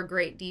that they're a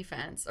great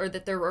defense or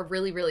that they're a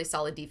really, really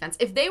solid defense.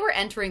 If they were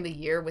entering the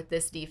year with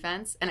this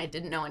defense and I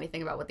didn't know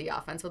anything about what the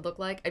offense would look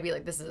like, I'd be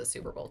like, this is a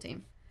Super Bowl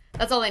team.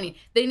 That's all they need.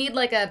 They need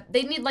like a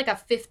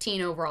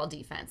 15 overall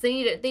defense.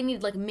 They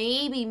need like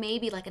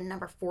maybe like a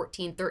number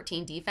 14,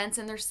 13 defense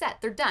and they're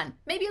set. They're done.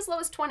 Maybe as low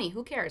as 20.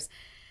 Who cares?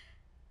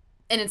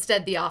 And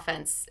instead, the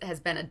offense has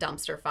been a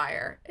dumpster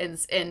fire, and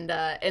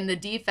the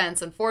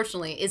defense,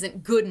 unfortunately,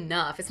 isn't good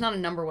enough. It's not a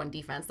number 1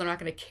 defense. They're not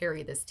going to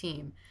carry this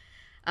team.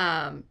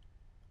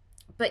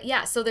 But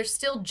yeah, so there's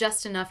still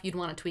just enough you'd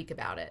want to tweak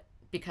about it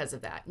because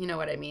of that. You know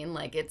what I mean?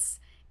 Like it's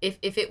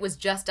if it was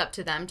just up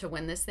to them to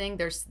win this thing,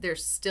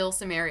 there's still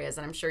some areas,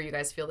 and I'm sure you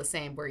guys feel the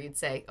same, where you'd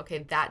say, okay,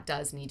 that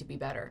does need to be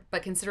better.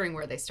 But considering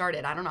where they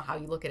started, I don't know how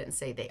you look at it and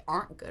say they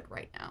aren't good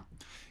right now.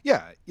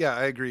 Yeah,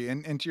 I agree.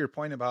 And to your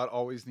point about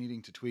always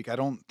needing to tweak, I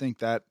don't think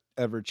that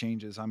ever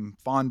changes. I'm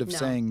fond of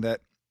saying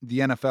that the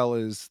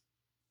NFL is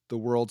the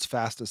world's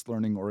fastest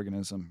learning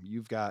organism.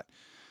 You've got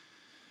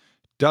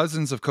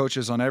dozens of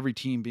coaches on every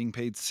team being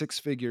paid 6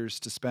 figures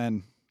to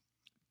spend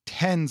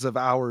tens of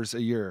hours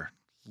a year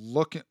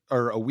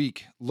a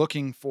week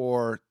looking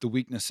for the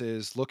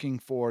weaknesses, looking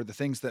for the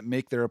things that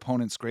make their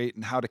opponents great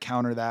and how to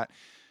counter that.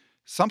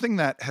 Something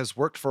that has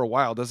worked for a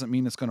while doesn't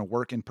mean it's going to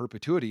work in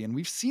perpetuity. And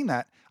we've seen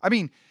that. I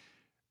mean,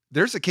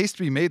 there's a case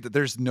to be made that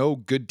there's no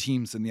good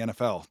teams in the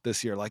NFL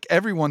this year. Like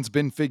everyone's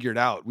been figured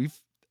out.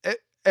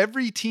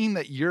 Every team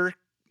that you're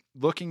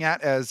looking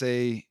at as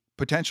a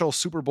potential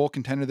Super Bowl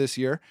contender this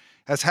year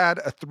has had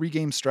a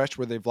 3-game stretch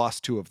where they've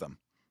lost 2 of them.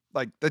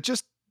 Like it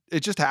just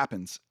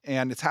happens,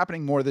 and it's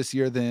happening more this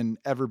year than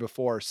ever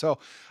before. So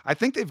I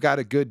think they've got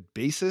a good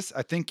basis.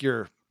 I think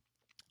you're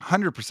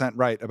 100%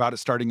 right about it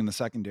starting in the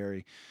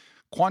secondary.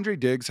 Quandre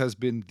Diggs has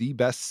been the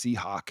best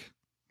Seahawk,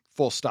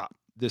 full stop,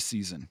 this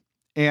season.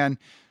 And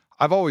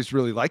I've always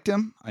really liked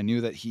him. I knew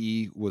that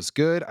he was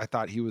good. I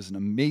thought he was an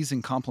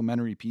amazing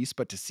complementary piece,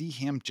 but to see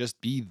him just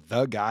be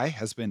the guy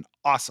has been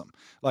awesome.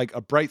 Like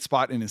a bright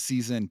spot in a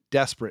season,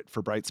 desperate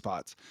for bright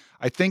spots.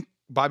 I think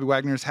Bobby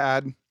Wagner's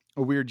had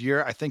a weird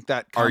year. I think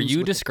that comes Are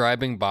you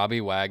describing Bobby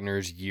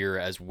Wagner's year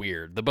as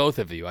weird? The both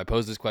of you. I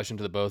posed this question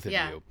to the both of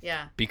you.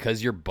 Yeah.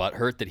 Because you're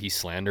butthurt that he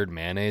slandered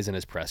mayonnaise in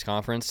his press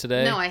conference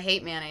today? No, I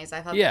hate mayonnaise.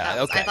 I thought okay.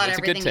 I thought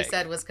everything he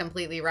said was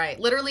completely right.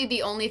 Literally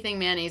the only thing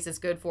mayonnaise is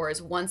good for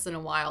is once in a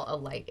while a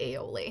light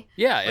aioli.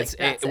 Yeah, it's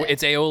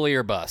aioli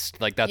or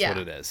bust. Like that's what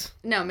it is.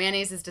 No,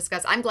 mayonnaise is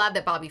disgusting. I'm glad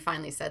that Bobby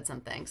finally said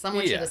something.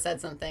 Someone should have said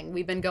something.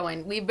 We've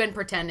been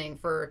pretending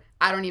for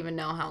I don't even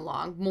know how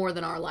long, more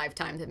than our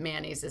lifetime, that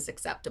Manny's is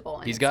acceptable.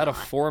 And He's got a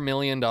 $4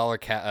 million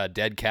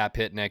dead cap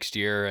hit next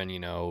year, and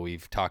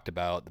we've talked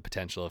about the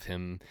potential of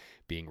him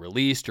being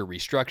released or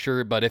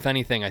restructured. But if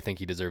anything, I think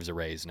he deserves a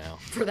raise now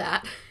for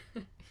that.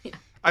 Yeah,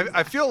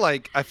 I feel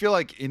like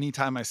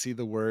anytime I see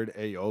the word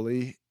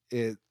aioli,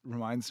 it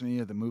reminds me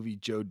of the movie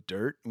Joe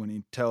Dirt when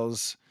he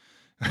tells.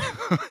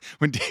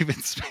 When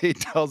David Spade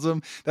tells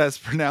him that it's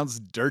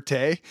pronounced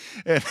dirte,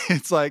 and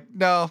it's like,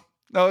 no,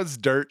 it's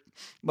dirt.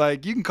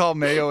 Like, you can call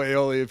mayo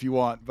aioli if you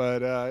want,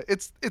 but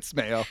it's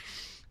mayo.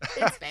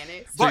 It's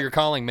mayonnaise. So you're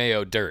calling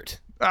mayo dirt.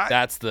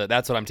 That's what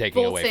I'm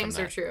taking away from that. Both things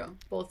are true.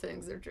 Both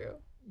things are true.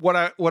 What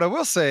I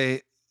will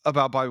say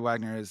about Bobby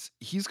Wagner is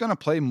he's going to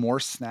play more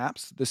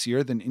snaps this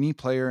year than any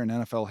player in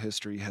NFL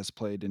history has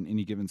played in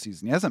any given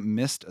season. He hasn't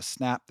missed a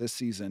snap this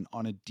season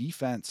on a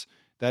defense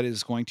that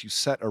is going to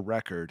set a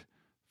record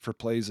for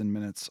plays and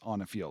minutes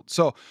on a field.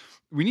 So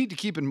we need to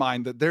keep in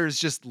mind that there's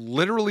just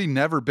literally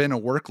never been a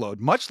workload,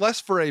 much less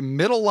for a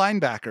middle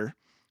linebacker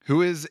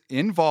who is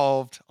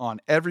involved on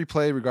every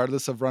play,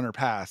 regardless of run or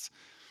pass,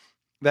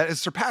 that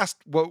has surpassed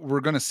what we're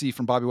going to see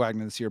from Bobby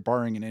Wagner this year,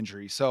 barring an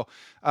injury. So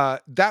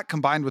that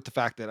combined with the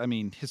fact that,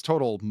 his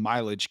total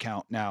mileage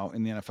count now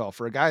in the NFL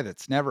for a guy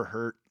that's never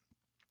hurt,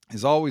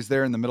 is always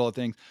there in the middle of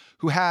things,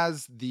 who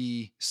has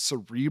the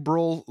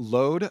cerebral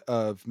load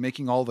of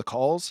making all the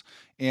calls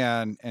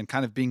and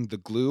kind of being the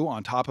glue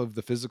on top of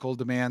the physical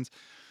demands.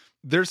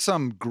 There's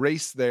some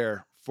grace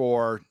there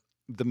for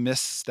the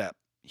misstep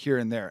here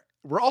and there.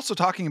 We're also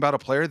talking about a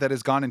player that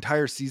has gone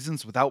entire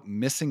seasons without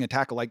missing a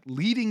tackle, like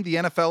leading the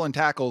NFL in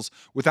tackles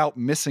without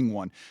missing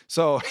one.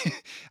 So,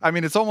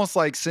 it's almost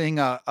like seeing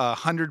a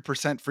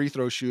 100% free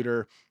throw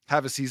shooter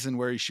have a season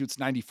where he shoots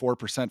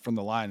 94% from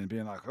the line and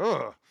being like,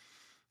 oh,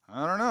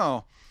 I don't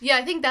know. Yeah,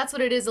 I think that's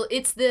what it is.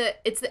 It's the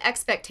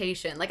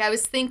expectation. Like, I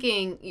was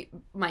thinking,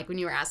 Mike, when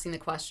you were asking the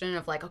question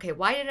of like, okay,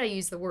 why did I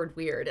use the word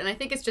weird? And I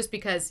think it's just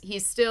because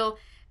he's still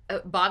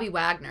Bobby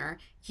Wagner.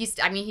 He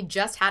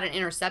just had an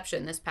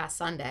interception this past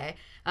Sunday.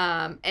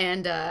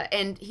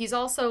 And he's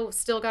also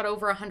still got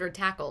over 100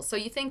 tackles. So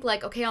you think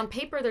like, okay, on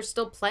paper, there's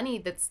still plenty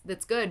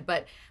that's good.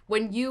 But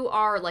when you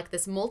are like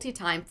this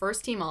multi-time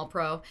first team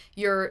All-Pro,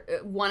 you're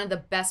one of the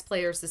best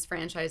players this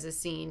franchise has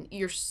seen.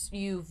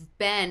 You've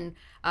been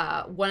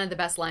one of the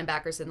best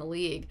linebackers in the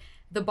league.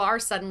 The bar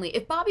suddenly,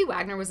 if Bobby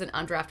Wagner was an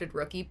undrafted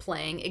rookie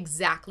playing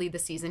exactly the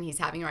season he's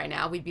having right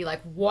now, we'd be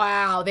like,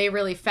 wow, they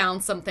really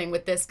found something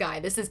with this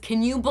guy.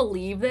 Can you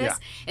believe this? Yeah.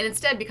 And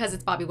instead, because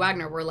it's Bobby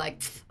Wagner, we're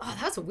like, oh,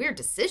 that was a weird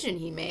decision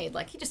he made.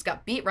 Like, he just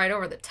got beat right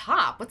over the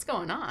top. What's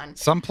going on?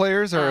 Some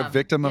players are a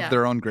victim of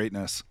their own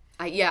greatness.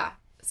 I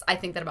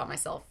think that about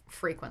myself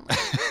frequently.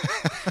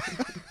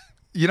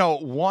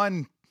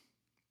 One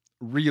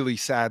really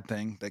sad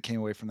thing that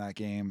came away from that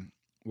game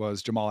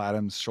was Jamal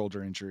Adams'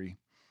 shoulder injury.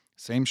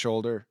 Same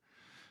shoulder.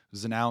 It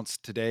was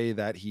announced today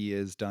that he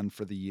is done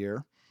for the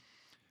year.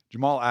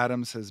 Jamal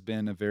Adams has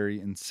been a very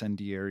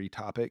incendiary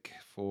topic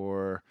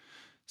for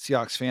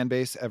Seahawks fan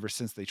base ever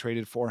since they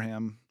traded for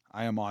him.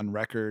 I am on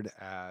record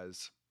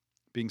as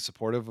being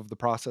supportive of the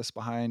process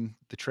behind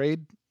the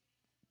trade,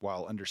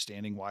 while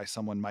understanding why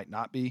someone might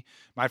not be.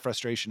 My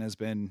frustration has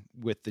been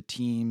with the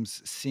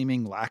team's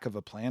seeming lack of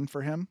a plan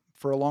for him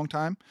for a long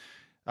time.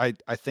 I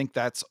think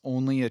that's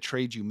only a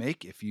trade you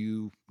make if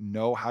you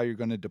know how you're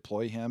going to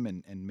deploy him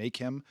and make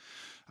him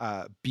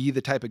be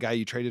the type of guy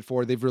you traded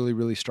for. They've really,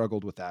 really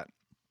struggled with that.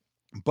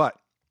 But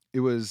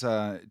it was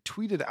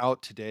tweeted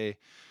out today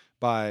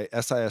by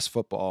SIS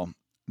Football.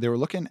 They were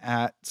looking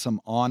at some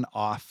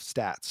on-off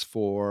stats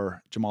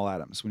for Jamal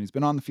Adams, when he's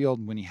been on the field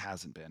and when he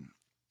hasn't been.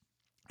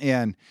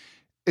 And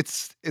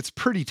it's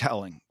pretty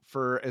telling.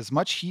 For as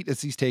much heat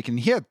as he's taken,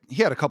 he had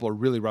a couple of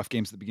really rough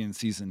games at the beginning of the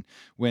season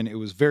when it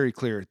was very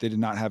clear they did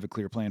not have a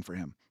clear plan for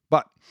him.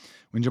 But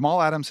when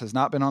Jamal Adams has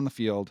not been on the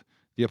field,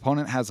 the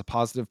opponent has a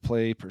positive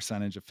play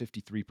percentage of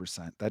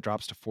 53%. That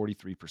drops to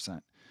 43%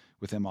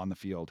 with him on the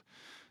field.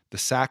 The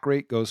sack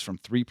rate goes from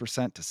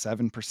 3% to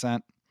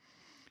 7%.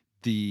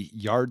 The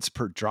yards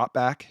per drop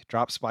back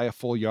drops by a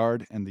full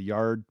yard, and the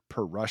yard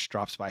per rush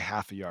drops by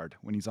half a yard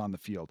when he's on the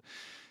field.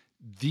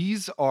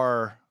 These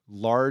are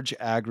large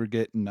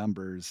aggregate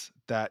numbers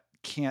that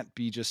can't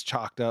be just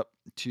chalked up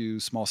to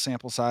small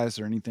sample size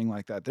or anything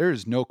like that. There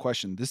is no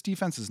question. This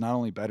defense is not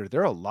only better,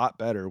 they're a lot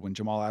better when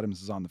Jamal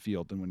Adams is on the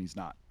field than when he's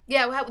not.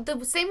 Yeah,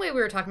 the same way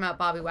we were talking about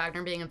Bobby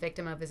Wagner being a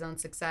victim of his own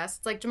success.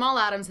 It's like Jamal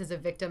Adams is a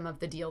victim of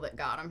the deal that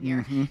got him here.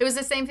 Mm-hmm. It was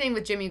the same thing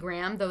with Jimmy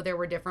Graham, though there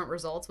were different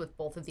results with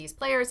both of these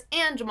players.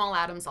 And Jamal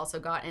Adams also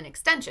got an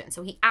extension.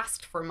 So he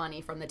asked for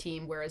money from the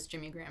team, whereas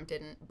Jimmy Graham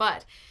didn't.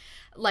 But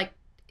like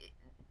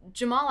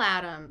Jamal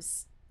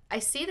Adams, I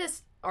see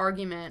this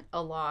argument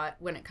a lot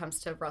when it comes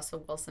to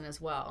Russell Wilson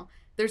as well.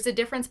 There's a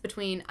difference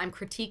between I'm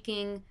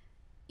critiquing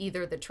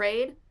either the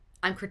trade,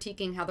 I'm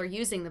critiquing how they're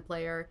using the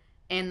player,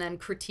 and then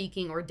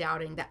critiquing or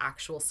doubting the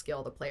actual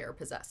skill the player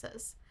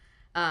possesses.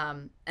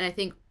 And I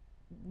think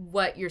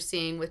what you're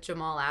seeing with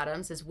Jamal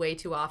Adams is way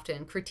too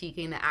often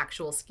critiquing the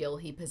actual skill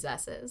he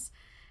possesses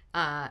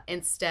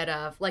instead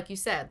of, like you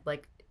said,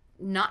 like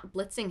not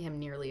blitzing him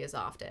nearly as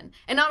often.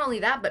 And not only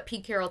that, but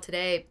Pete Carroll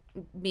today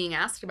being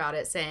asked about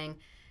it, saying,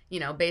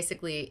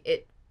 basically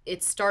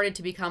it started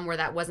to become where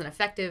that wasn't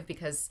effective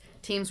because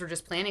teams were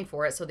just planning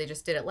for it, so they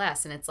just did it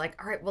less. And it's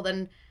like, all right, well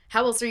then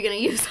how else are you going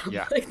to use them?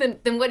 Yeah. Like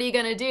then what are you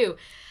going to do?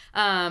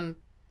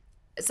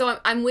 So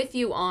I'm with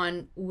you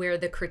on where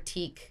the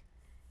critique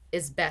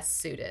is best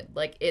suited.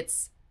 Like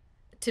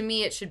to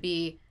me, it should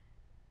be,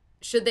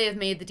 should they have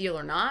made the deal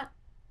or not?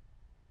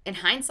 In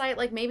hindsight,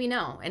 like maybe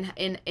no.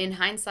 And in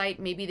hindsight,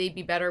 maybe they'd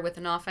be better with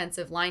an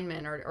offensive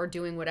lineman or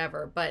doing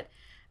whatever. But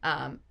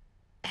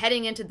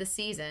heading into the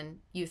season,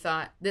 you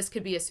thought this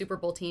could be a Super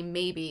Bowl team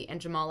maybe,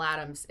 and Jamal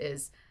Adams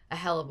is a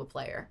hell of a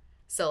player.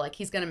 So like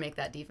he's going to make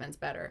that defense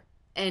better.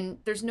 And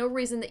there's no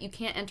reason that you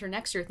can't enter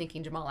next year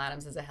thinking Jamal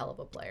Adams is a hell of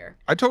a player.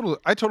 I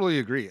totally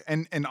agree.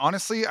 And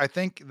honestly, I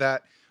think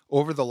that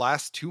over the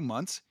last 2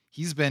 months,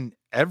 he's been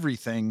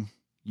everything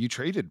you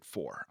traded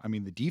for. I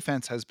mean, the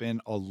defense has been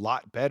a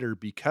lot better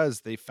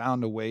because they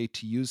found a way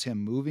to use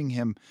him, moving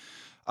him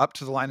up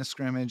to the line of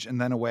scrimmage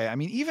and then away. I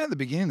mean, even at the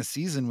beginning of the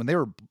season when they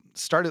were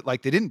started,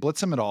 like they didn't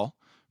blitz him at all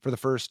for the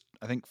first,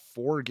 I think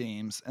 4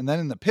 games. And then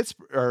in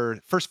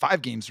the first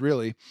 5 games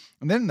really.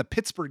 And then in the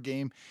Pittsburgh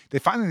game, they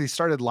finally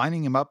started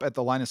lining him up at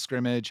the line of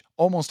scrimmage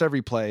almost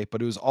every play,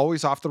 but it was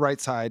always off the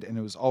right side and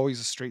it was always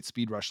a straight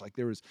speed rush. Like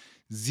there was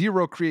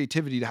zero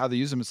creativity to how they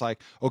use him. It's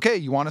like, okay,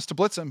 you want us to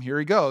blitz him? Here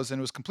he goes. And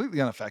it was completely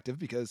ineffective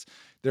because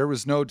there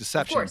was no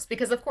deception.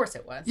 Of course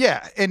it was.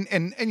 Yeah.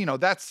 And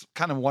that's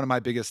kind of one of my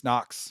biggest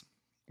knocks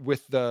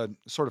with the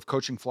sort of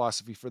coaching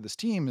philosophy for this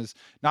team is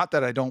not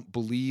that I don't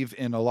believe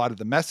in a lot of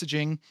the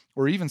messaging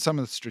or even some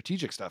of the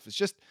strategic stuff. It's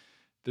just,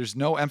 there's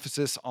no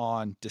emphasis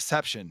on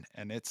deception,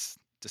 and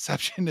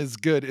deception is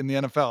good in the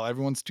NFL.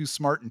 Everyone's too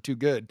smart and too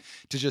good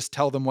to just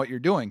tell them what you're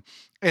doing.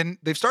 And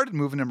they've started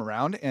moving him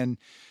around and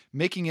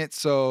making it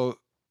so,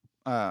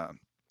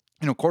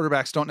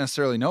 quarterbacks don't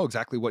necessarily know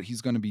exactly what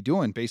he's going to be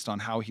doing based on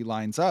how he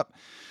lines up.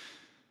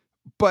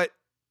 But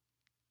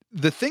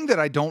the thing that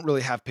I don't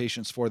really have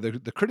patience for,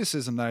 the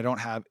criticism that I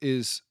don't have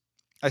is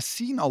I've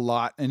seen a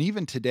lot, and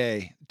even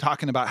today,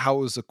 talking about how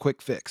it was a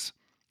quick fix,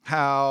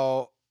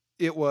 how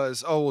it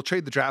was, we'll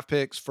trade the draft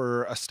picks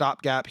for a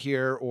stopgap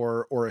here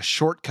or a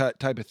shortcut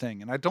type of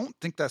thing. And I don't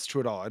think that's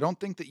true at all. I don't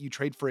think that you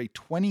trade for a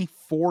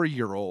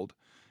 24-year-old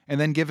and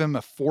then give him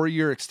a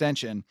 4-year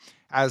extension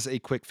as a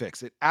quick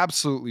fix. It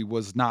absolutely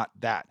was not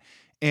that.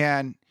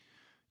 And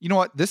you know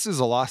what? This is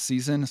a lost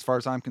season as far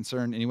as I'm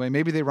concerned anyway.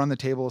 Maybe they run the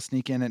table,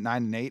 sneak in at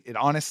 9-8. It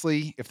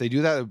honestly, if they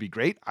do that, it would be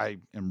great. I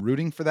am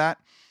rooting for that.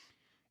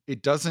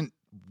 It doesn't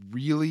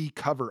really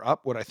cover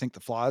up what I think the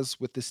flaws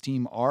with this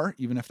team are,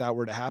 even if that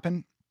were to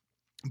happen.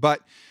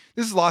 But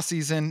this is lost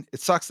season. It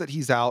sucks that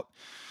he's out.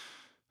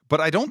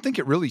 But I don't think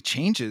it really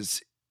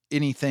changes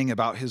anything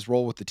about his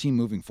role with the team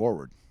moving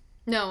forward.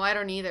 No, I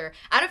don't either.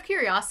 Out of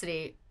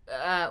curiosity,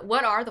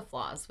 what are the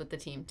flaws with the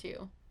team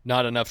too?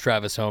 Not enough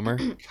Travis Homer.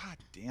 God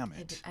damn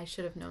it. I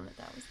should have known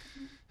that was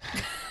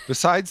coming.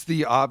 Besides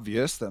the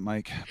obvious that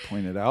Mike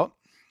pointed out,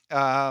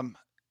 I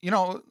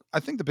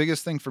think the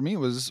biggest thing for me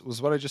was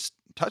what I just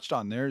touched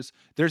on. There's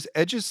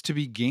edges to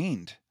be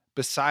gained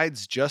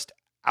besides just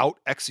out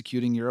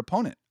executing your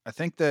opponent. I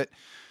think that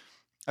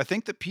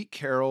Pete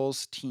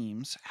Carroll's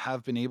teams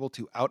have been able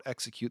to out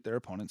execute their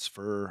opponents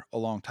for a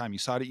long time. You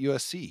saw it at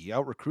USC. He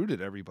out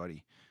recruited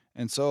everybody.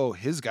 And so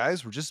his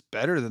guys were just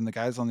better than the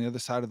guys on the other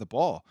side of the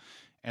ball.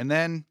 And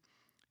then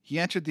he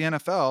entered the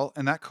NFL,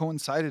 and that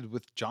coincided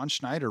with John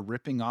Schneider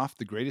ripping off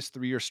the greatest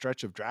 3-year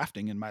stretch of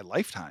drafting in my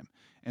lifetime.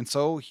 And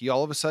so he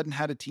all of a sudden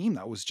had a team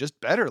that was just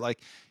better.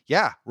 Like,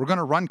 yeah, we're going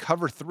to run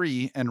cover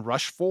 3 and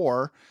rush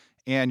 4,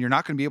 and you're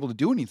not going to be able to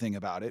do anything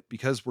about it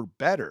because we're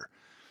better.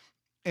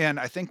 And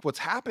I think what's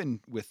happened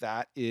with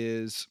that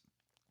is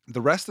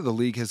the rest of the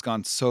league has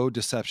gone so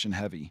deception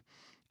heavy.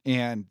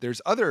 And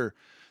there's other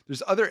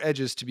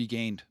edges to be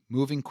gained.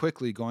 Moving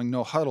quickly, going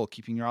no huddle,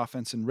 keeping your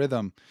offense in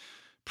rhythm,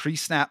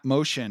 pre-snap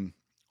motion,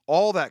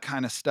 all that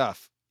kind of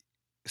stuff.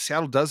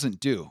 Seattle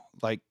doesn't do,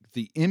 like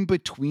the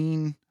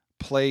in-between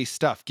play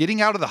stuff,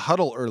 getting out of the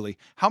huddle early.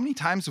 How many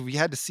times have we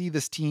had to see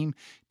this team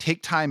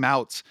take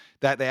timeouts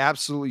that they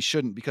absolutely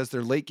shouldn't because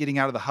they're late getting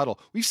out of the huddle?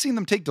 We've seen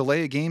them take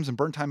delay of games and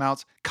burn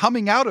timeouts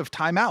coming out of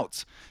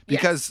timeouts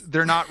because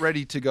they're not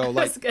ready to go. Like,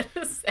 I was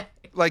gonna say.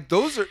 Like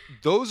those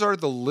are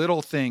the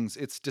little things.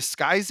 It's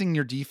disguising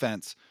your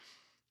defense.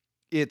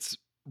 It's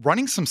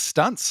running some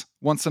stunts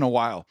once in a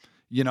while.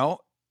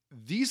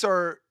 These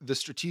are the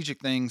strategic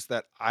things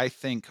that I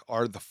think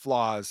are the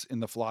flaws in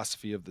the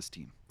philosophy of this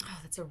team. Oh,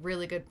 that's a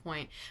really good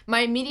point. My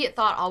immediate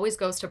thought always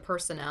goes to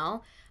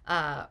personnel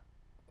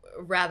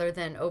rather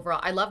than overall.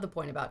 I love the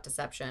point about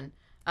deception.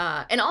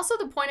 And also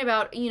the point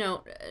about,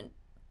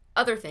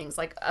 other things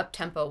like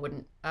up-tempo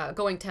wouldn't,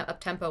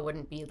 up-tempo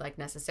wouldn't be like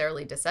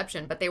necessarily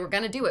deception, but they were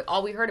going to do it.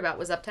 All we heard about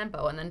was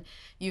up-tempo, and then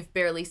you've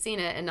barely seen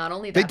it. And not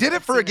only that, they did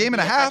it for a game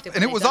and a half,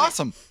 and it was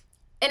awesome.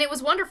 And it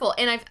was wonderful.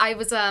 And I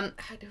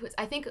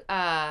think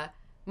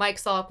Mike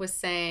Salk was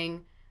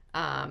saying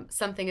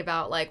something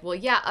about like, well,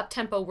 yeah, up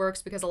tempo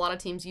works because a lot of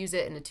teams use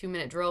it in a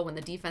 2-minute drill when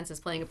the defense is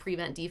playing a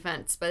prevent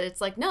defense. But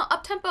it's like, no,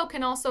 up tempo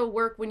can also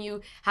work when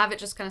you have it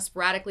just kind of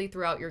sporadically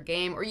throughout your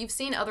game, or you've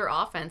seen other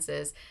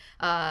offenses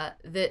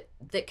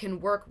that can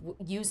work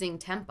using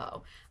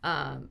tempo.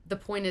 The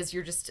point is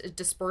you're just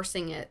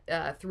dispersing it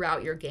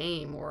throughout your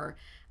game, or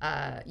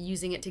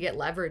using it to get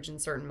leverage in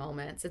certain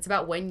moments. It's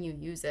about when you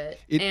use it.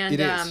 It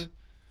is.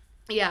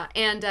 Yeah,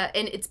 and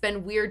it's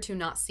been weird to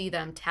not see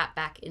them tap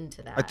back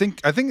into that. I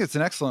think it's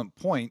an excellent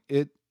point.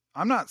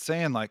 I'm not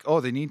saying like, oh,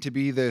 they need to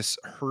be this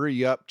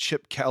hurry up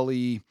Chip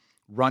Kelly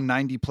run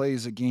 90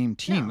 plays a game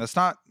team. No. That's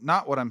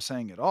not what I'm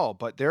saying at all.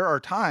 But there are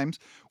times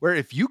where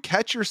if you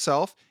catch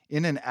yourself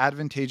in an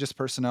advantageous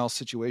personnel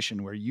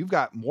situation where you've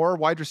got more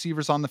wide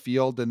receivers on the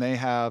field than they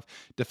have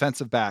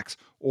defensive backs,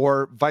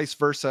 or vice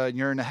versa, and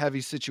you're in a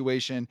heavy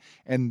situation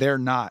and they're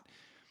not.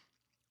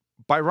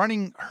 By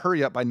running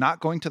hurry up, by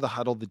not going to the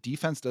huddle, the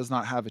defense does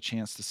not have a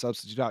chance to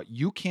substitute out.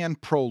 You can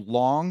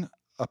prolong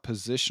a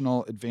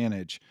positional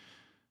advantage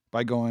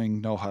by going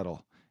no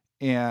huddle,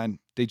 and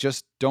they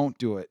just don't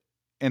do it.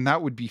 And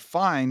that would be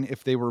fine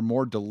if they were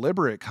more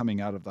deliberate coming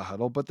out of the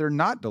huddle, but they're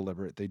not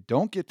deliberate. They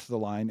don't get to the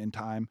line in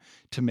time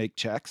to make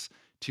checks,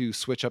 to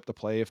switch up the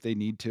play if they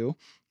need to.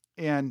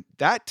 And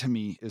that to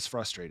me is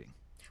frustrating.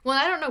 Well,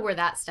 I don't know where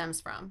that stems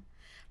from,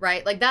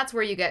 right? Like that's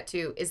where you get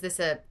to, is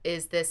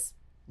this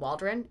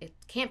Waldron? It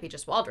can't be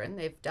just Waldron.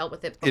 They've dealt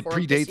with it before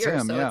It predates this year,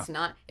 him, so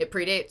yeah. it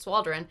predates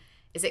Waldron.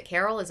 Is it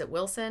Carroll? Is it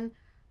Wilson?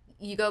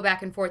 You go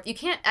back and forth. You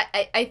can't.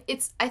 I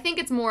think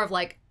it's more of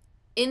like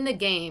in the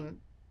game,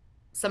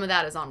 some of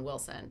that is on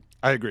Wilson.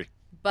 I agree.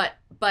 But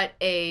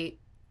a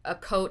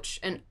coach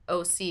and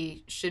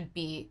OC should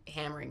be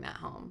hammering that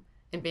home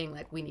and being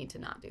like, we need to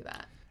not do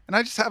that. And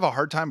I just have a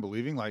hard time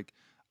believing, like,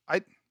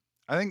 I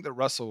think that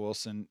Russell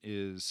Wilson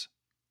is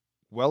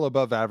well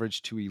above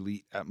average to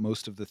elite at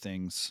most of the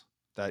things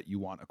that you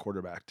want a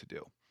quarterback to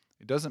do.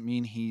 It doesn't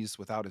mean he's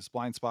without his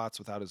blind spots,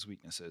 without his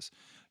weaknesses.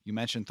 You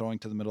mentioned throwing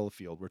to the middle of the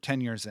field. We're 10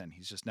 years in.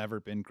 He's just never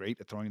been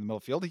great at throwing in the middle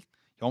of the field. He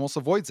almost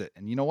avoids it.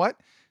 And you know what?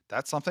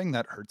 That's something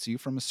that hurts you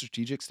from a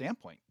strategic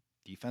standpoint.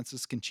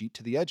 Defenses can cheat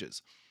to the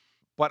edges.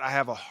 But I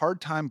have a hard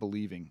time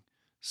believing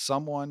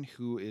someone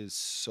who is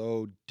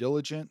so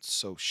diligent,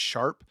 so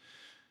sharp,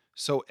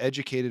 so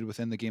educated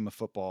within the game of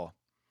football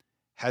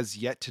has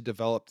yet to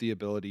develop the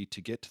ability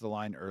to get to the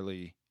line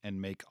early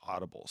and make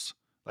audibles.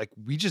 Like,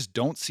 we just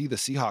don't see the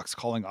Seahawks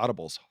calling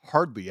audibles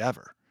hardly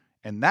ever.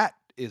 And that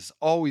has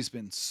always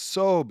been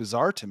so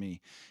bizarre to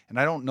me. And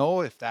I don't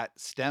know if that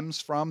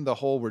stems from the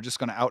whole, we're just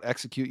going to out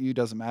execute you,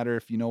 doesn't matter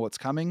if you know what's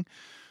coming,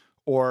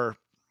 or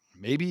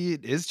maybe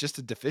it is just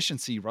a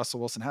deficiency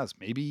Russell Wilson has.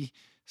 Maybe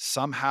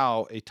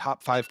somehow a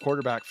top 5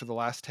 quarterback for the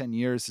last 10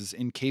 years is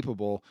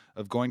incapable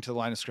of going to the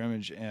line of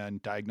scrimmage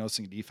and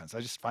diagnosing a defense.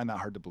 I just find that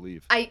hard to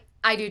believe.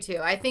 I do too.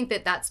 I think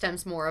that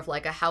stems more of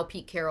like a how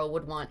Pete Carroll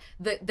would want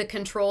the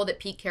control that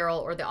Pete Carroll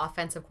or the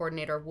offensive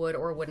coordinator would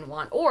or wouldn't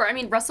want. Or, I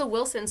mean, Russell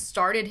Wilson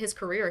started his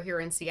career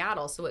here in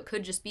Seattle, so it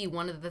could just be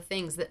one of the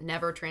things that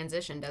never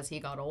transitioned as he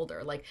got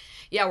older. Like,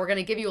 yeah, we're going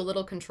to give you a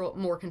little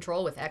more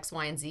control with X,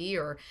 Y, and Z,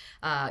 or,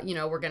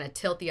 we're going to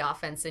tilt the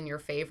offense in your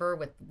favor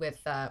with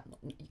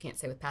you can't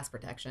say with pass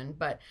protection,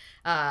 but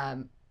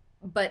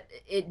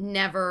it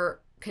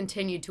never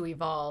continued to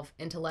evolve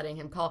into letting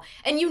him call.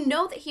 And you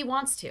know that he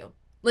wants to.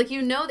 Like,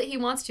 you know that he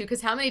wants to,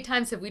 because how many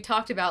times have we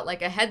talked about,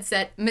 like, a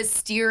headset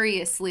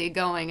mysteriously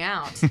going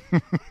out?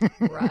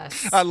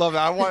 Russ. I love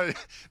that.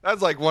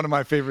 That's, like, one of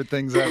my favorite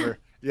things ever.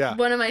 Yeah.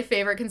 One of my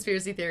favorite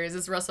conspiracy theories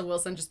is Russell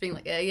Wilson just being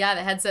like, yeah,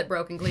 the headset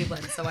broke in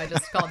Cleveland, so I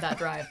just called that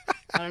drive.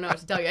 I don't know what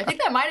to tell you. I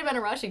think that might have been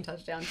a rushing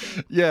touchdown,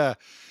 too. Yeah.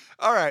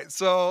 All right,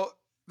 so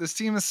this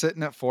team is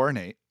sitting at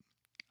 4-8.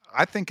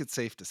 I think it's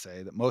safe to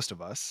say that most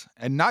of us,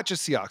 and not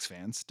just Seahawks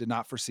fans, did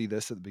not foresee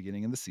this at the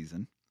beginning of the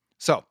season.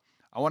 So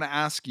I want to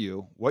ask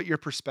you what your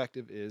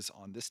perspective is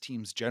on this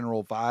team's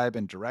general vibe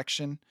and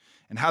direction,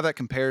 and how that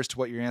compares to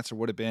what your answer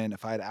would have been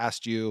if I had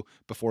asked you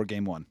before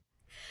game 1.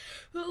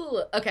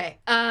 Ooh, okay.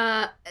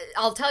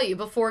 I'll tell you,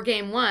 before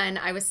game 1,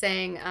 I was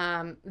saying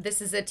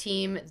this is a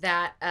team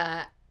that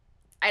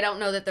I don't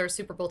know that they're a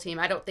Super Bowl team.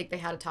 I don't think they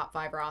had a top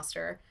 5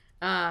 roster.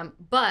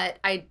 But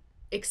I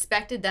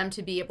expected them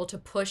to be able to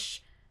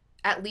push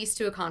at least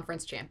to a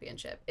conference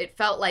championship. It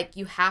felt like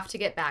you have to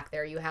get back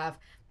there. You have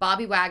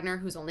Bobby Wagner,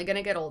 who's only going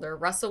to get older,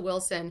 Russell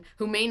Wilson,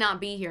 who may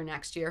not be here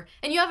next year,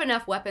 and you have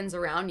enough weapons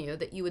around you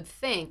that you would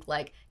think,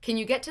 like, can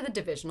you get to the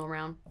divisional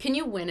round? Can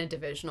you win a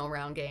divisional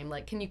round game?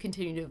 Like, can you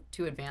continue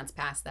to advance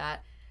past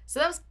that? So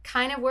that was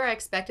kind of where I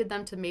expected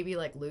them to maybe,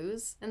 like,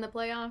 lose in the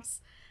playoffs.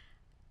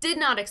 Did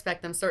not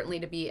expect them certainly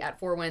to be at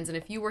 4 wins, and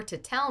if you were to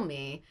tell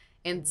me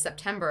in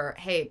September,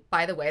 hey,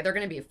 by the way, they're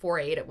going to be at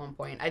 4-8 at one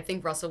point, I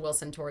think Russell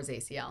Wilson tore his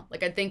ACL.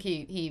 Like, I think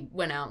he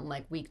went out in,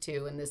 like, week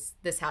 2, and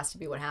this has to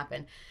be what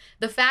happened.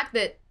 The fact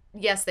that,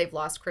 yes, they've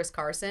lost Chris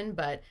Carson,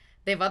 but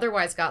they've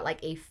otherwise got,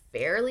 like, a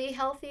fairly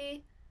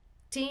healthy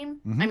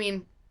team. Mm-hmm. I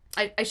mean,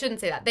 I shouldn't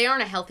say that. They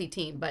aren't a healthy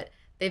team, but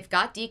they've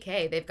got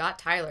DK, they've got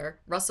Tyler.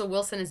 Russell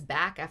Wilson is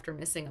back after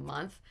missing a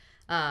month.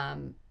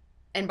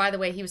 And by the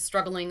way, he was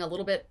struggling a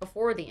little bit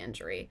before the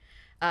injury.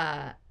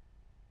 I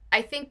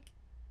think,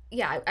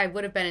 yeah, I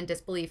would have been in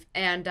disbelief.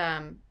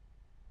 And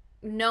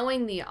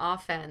knowing the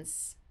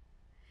offense,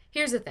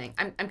 here's the thing.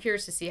 I'm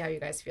curious to see how you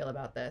guys feel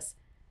about this.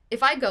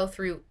 If I go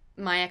through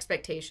my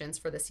expectations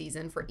for the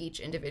season for each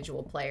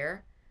individual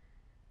player,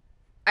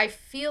 I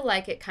feel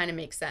like it kind of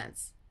makes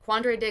sense.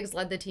 Quandre Diggs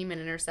led the team in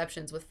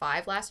interceptions with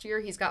 5 last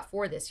year. He's got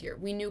 4 this year.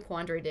 We knew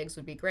Quandre Diggs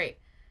would be great.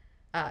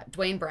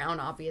 Dwayne Brown,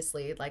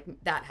 obviously, like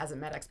that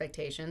hasn't met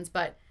expectations,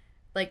 but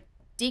like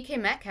DK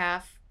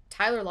Metcalf,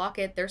 Tyler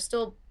Lockett, they're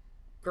still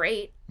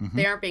great. Mm-hmm.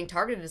 They aren't being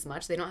targeted as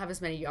much. They don't have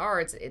as many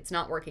yards. It's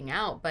not working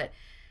out, but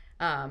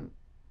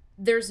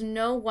there's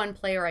no one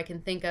player I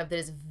can think of that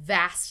is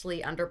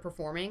vastly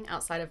underperforming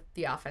outside of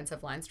the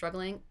offensive line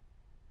struggling.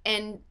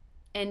 And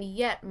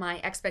yet my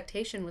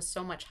expectation was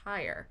so much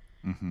higher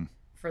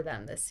for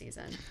them this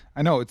season.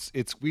 I know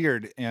it's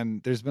weird.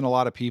 And there's been a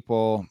lot of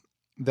people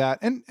that,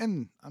 and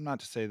I'm not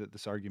to say that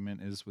this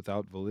argument is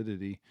without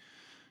validity,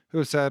 who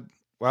have said,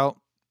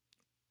 well,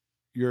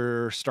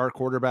 your star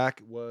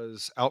quarterback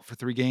was out for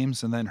 3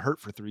 games and then hurt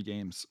for 3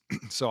 games.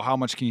 So how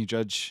much can you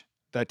judge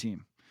that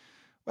team?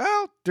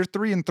 Well, they're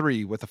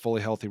 3-3 with a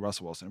fully healthy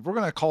Russell Wilson. If we're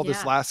going to call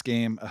this last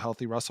game a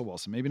healthy Russell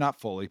Wilson, maybe not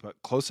fully, but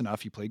close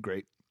enough. He played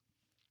great.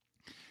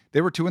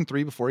 They were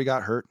 2-3 before he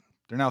got hurt.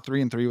 They're now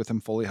 3-3 with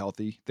him fully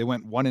healthy. They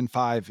went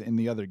 1-5 in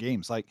the other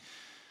games. Like,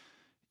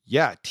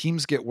 yeah,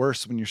 teams get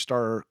worse when your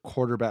star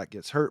quarterback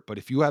gets hurt. But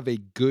if you have a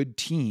good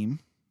team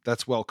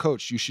that's well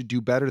coached, you should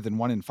do better than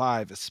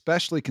 1-5,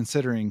 especially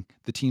considering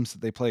the teams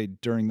that they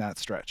played during that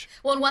stretch.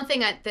 Well, and one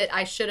thing that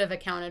I should have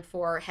accounted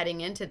for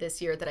heading into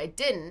this year that I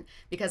didn't,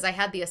 because I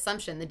had the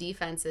assumption the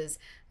defense is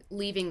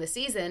leaving the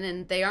season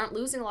and they aren't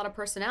losing a lot of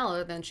personnel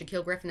other than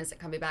Shaquille Griffin isn't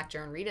coming back,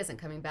 Jaron Reed isn't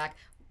coming back.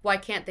 Why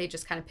can't they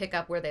just kind of pick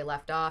up where they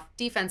left off?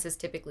 Defenses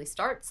typically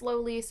start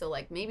slowly, so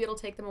like maybe it'll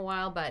take them a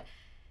while. But,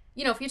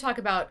 you know, if you talk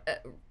about,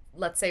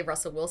 let's say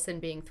Russell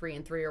Wilson being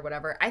 3-3 or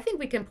whatever, I think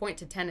we can point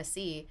to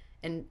Tennessee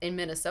in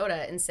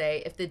Minnesota and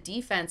say if the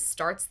defense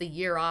starts the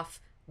year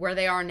off where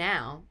they are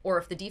now, or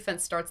if the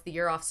defense starts the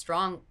year off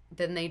strong,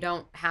 then they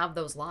don't have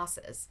those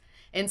losses.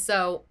 And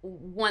so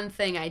one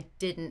thing I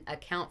didn't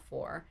account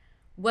for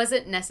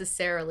wasn't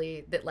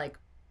necessarily that, like,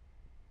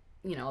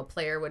 you know, a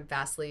player would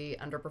vastly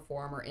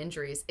underperform or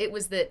injuries. It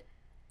was that,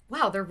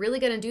 wow, they're really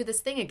going to do this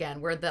thing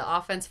again where the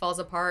offense falls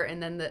apart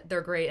and then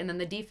they're great and then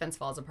the defense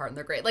falls apart and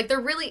they're great. Like,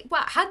 they're really,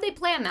 wow, how'd they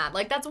plan that?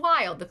 Like, that's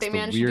wild that they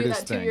managed to do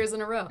that 2 years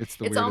in a row.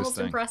 It's almost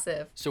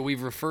impressive. So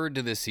we've referred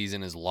to this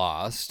season as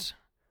lost.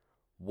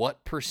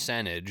 What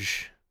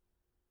percentage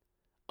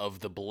of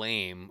the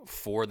blame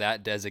for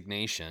that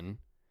designation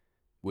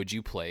would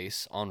you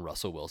place on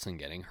Russell Wilson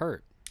getting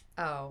hurt?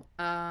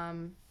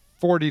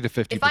 40 to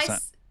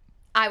 50%.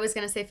 I was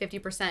going to say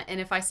 50%. And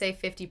if I say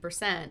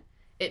 50%,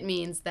 it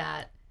means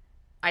that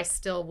I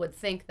still would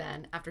think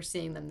then, after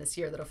seeing them this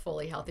year, that a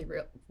fully healthy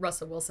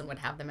Russell Wilson would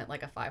have them at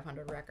like a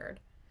 500 record,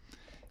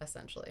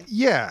 essentially.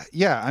 Yeah.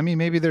 I mean,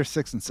 maybe they're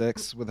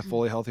 6-6 with a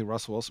fully healthy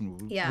Russell Wilson.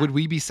 Yeah. Would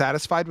we be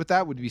satisfied with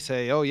that? Would we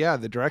say, oh yeah,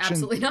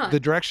 Absolutely not. the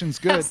direction's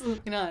good?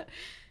 Absolutely not.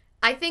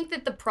 I think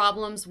that the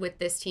problems with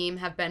this team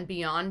have been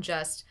beyond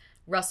just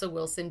Russell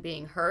Wilson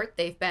being hurt.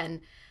 They've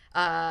been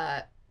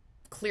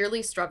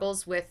clearly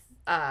struggles with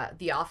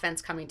the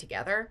offense coming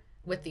together,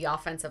 with the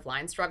offensive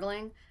line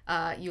struggling.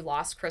 You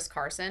lost Chris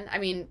Carson. I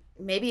mean,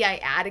 maybe I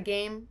add a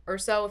game or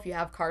so if you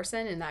have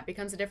Carson and that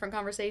becomes a different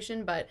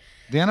conversation, but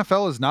the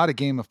NFL is not a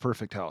game of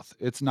perfect health.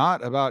 It's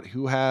not about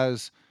who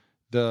has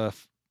the,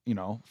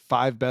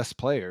 5 best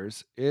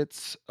players.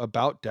 It's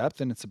about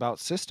depth and it's about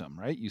system,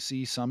 right? You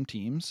see some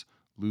teams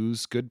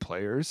lose good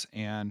players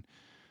and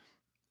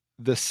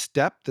the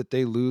step that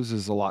they lose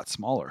is a lot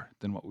smaller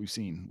than what we've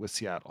seen with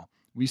Seattle.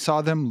 We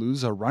saw them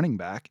lose a running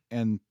back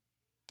and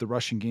the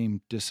rushing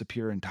game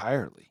disappear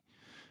entirely,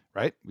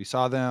 right? We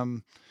saw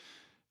them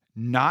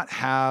not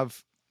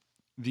have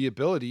the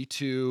ability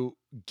to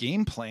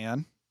game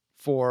plan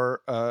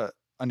for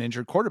an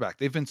injured quarterback.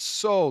 They've been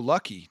so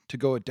lucky to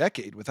go a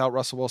decade without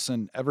Russell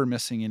Wilson ever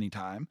missing any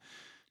time.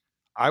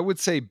 I would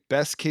say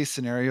best case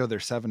scenario, they're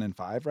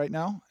 7-5 right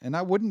now. And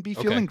I wouldn't be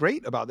feeling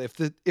great about it.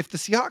 If the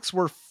Seahawks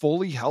were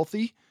fully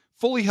healthy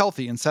and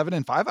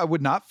 7-5, I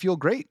would not feel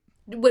great.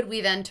 Would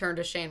we then turn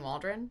to Shane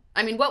Waldron?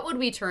 I mean, what would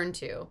we turn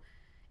to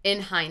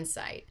in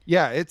hindsight?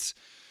 Yeah, it's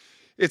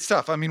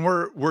tough. I mean,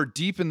 we're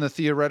deep in the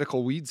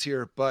theoretical weeds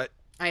here, but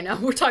I know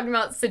we're talking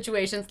about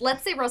situations.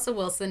 Let's say Russell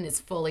Wilson is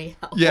fully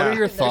healthy. Yeah. What are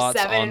your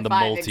thoughts on the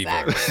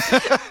multiverse?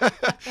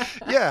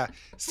 Exactly. Yeah.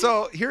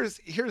 So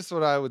here's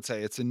what I would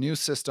say. It's a new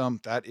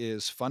system that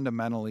is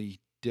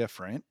fundamentally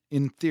different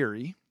in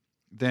theory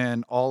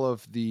than all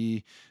of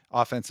the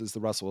offenses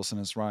that Russell Wilson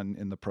has run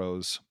in the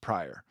pros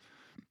prior.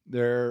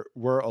 There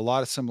were a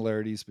lot of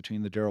similarities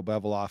between the Darrell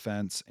Bevell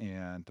offense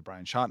and the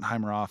Brian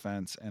Schottenheimer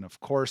offense. And of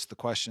course, the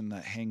question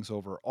that hangs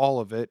over all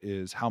of it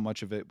is how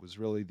much of it was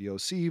really the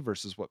OC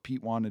versus what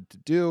Pete wanted to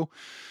do.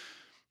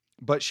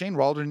 But Shane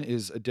Waldron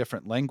is a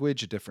different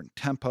language, a different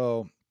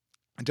tempo,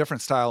 a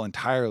different style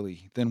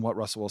entirely than what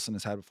Russell Wilson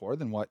has had before,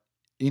 than what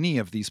any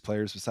of these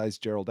players besides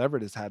Gerald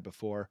Everett has had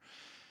before.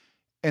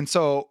 And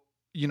so,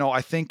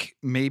 I think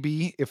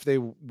maybe if they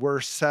were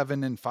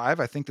 7-5,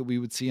 I think that we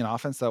would see an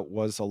offense that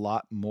was a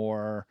lot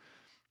more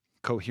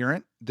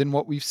coherent than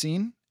what we've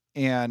seen.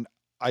 And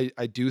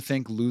I do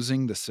think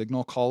losing the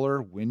signal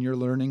caller when you're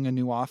learning a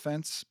new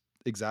offense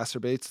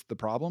exacerbates the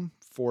problem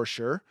for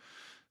sure.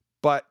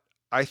 But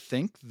I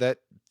think that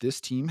this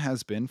team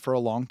has been for a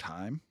long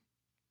time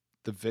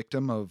the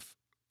victim of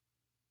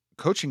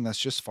coaching that's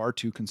just far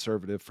too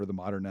conservative for the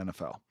modern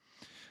NFL.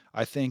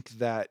 I think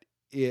that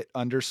it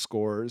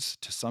underscores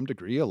to some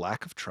degree a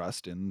lack of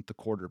trust in the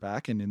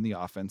quarterback and in the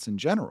offense in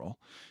general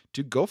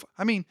to go.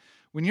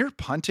 When you're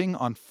punting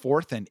on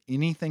 4th and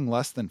anything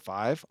less than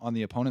 5 on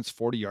the opponent's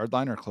 40-yard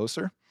line or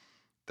closer,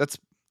 that's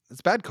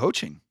bad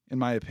coaching, in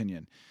my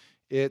opinion.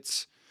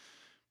 It's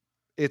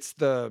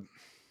the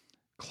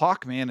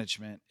clock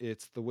management.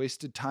 It's the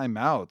wasted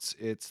timeouts.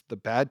 It's the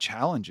bad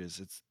challenges.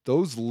 It's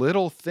those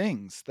little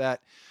things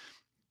that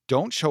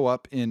don't show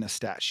up in a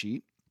stat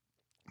sheet,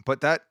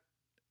 but that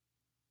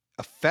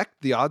affect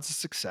the odds of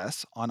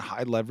success on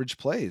high leverage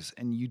plays.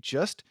 And you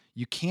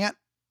can't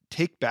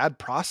take bad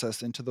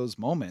process into those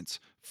moments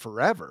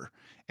forever.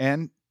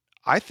 And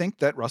I think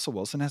that Russell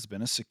Wilson has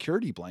been a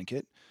security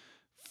blanket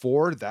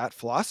for that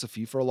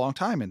philosophy for a long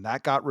time. And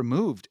that got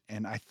removed.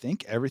 And I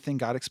think everything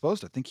got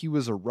exposed. I think he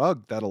was a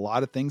rug that a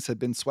lot of things had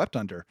been swept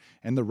under,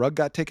 and the rug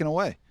got taken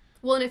away.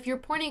 Well, and if you're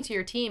pointing to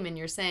your team and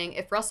you're saying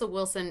if Russell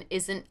Wilson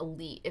isn't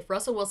elite, if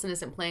Russell Wilson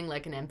isn't playing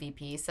like an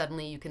MVP,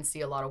 suddenly you can see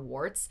a lot of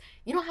warts.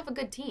 You don't have a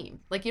good team.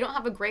 Like, you don't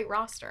have a great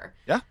roster.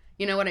 Yeah.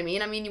 You know what I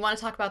mean? You want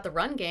to talk about the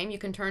run game, you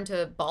can turn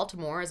to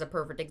Baltimore as a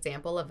perfect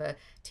example of a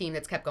team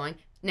that's kept going.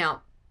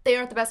 Now, they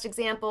aren't the best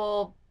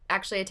example.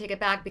 Actually, I take it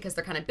back because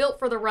they're kind of built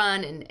for the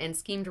run and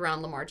schemed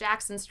around Lamar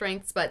Jackson's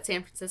strengths. But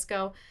San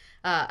Francisco,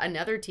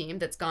 another team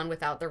that's gone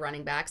without their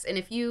running backs. And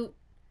if you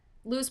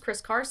lose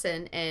Chris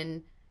Carson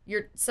and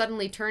you're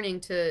suddenly turning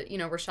to,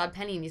 Rashad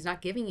Penny, and he's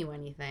not giving you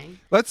anything.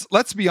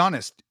 Let's be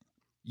honest.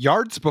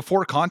 Yards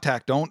before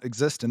contact don't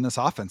exist in this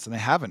offense, and they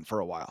haven't for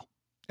a while.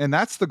 And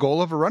that's the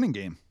goal of a running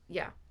game.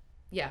 Yeah.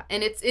 Yeah.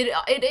 And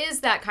it is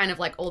that kind of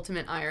like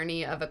ultimate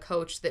irony of a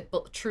coach that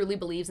truly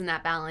believes in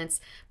that balance,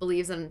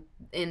 believes in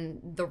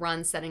the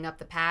run setting up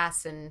the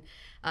pass, and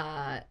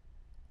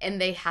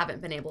they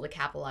haven't been able to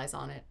capitalize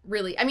on it.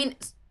 Really.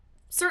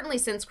 Certainly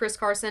since Chris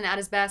Carson at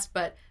his best,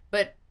 but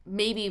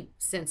maybe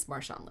since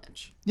Marshawn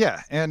Lynch.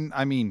 Yeah. And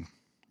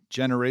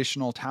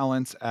generational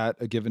talents at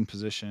a given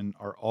position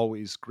are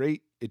always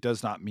great. It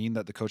does not mean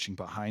that the coaching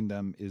behind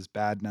them is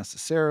bad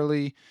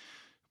necessarily,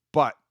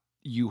 but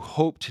you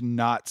hope to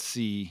not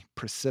see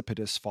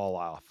precipitous fall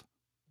off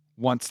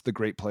once the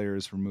great player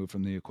is removed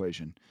from the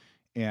equation.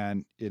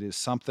 And it is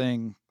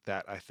something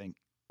that I think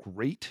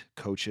great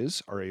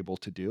coaches are able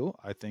to do.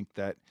 I think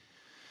that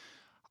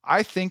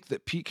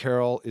Pete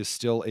Carroll is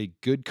still a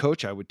good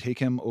coach. I would take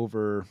him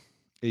over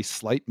a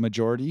slight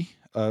majority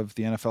of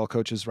the NFL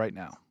coaches right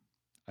now.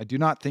 I do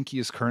not think he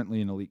is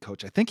currently an elite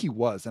coach. I think he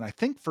was. And I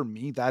think for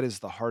me, that is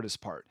the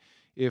hardest part.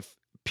 If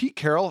Pete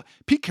Carroll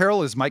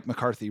is Mike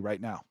McCarthy right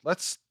now.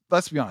 Let's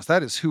be honest.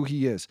 That is who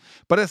he is,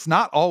 but it's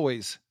not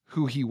always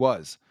who he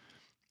was.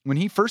 When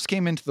he first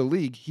came into the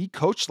league, he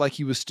coached like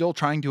he was still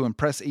trying to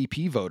impress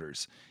AP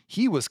voters.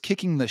 He was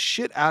kicking the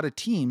shit out of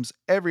teams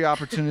every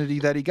opportunity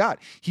that he got.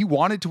 He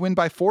wanted to win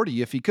by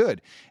 40 if he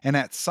could. And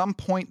at some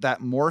point that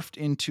morphed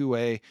into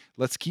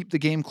let's keep the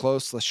game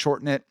close, let's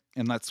shorten it,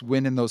 and let's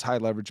win in those high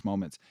leverage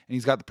moments. And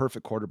he's got the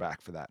perfect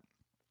quarterback for that.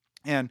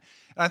 And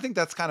I think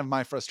that's kind of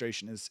my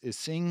frustration is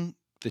seeing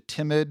the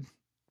timid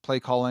play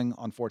calling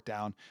on 4th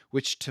down,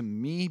 which to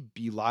me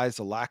belies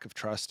a lack of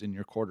trust in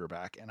your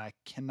quarterback. And I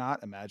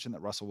cannot imagine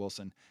that Russell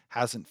Wilson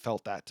hasn't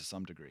felt that to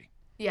some degree.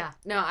 Yeah,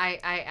 no,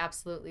 I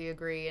absolutely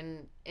agree.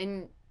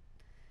 And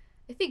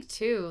I think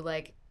too,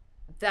 like,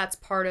 that's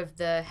part of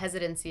the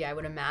hesitancy I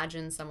would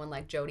imagine someone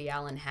like Jody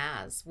Allen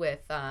has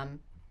with,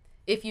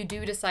 if you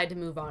do decide to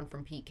move on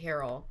from Pete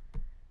Carroll,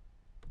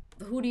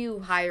 who do you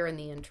hire in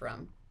the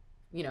interim?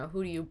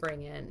 Who do you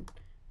bring in?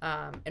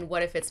 And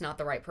what if it's not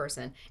the right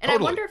person? And totally.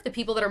 I wonder if the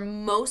people that are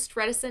most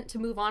reticent to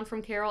move on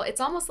from Carroll, it's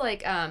almost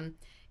like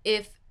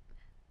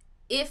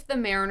if the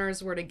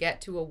Mariners were to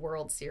get to a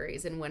World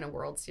Series and win a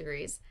World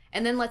Series,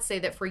 and then let's say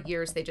that for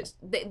years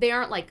they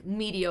aren't like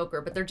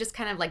mediocre, but they're just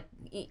kind of like,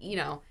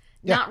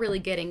 not really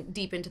getting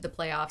deep into the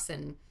playoffs,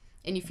 and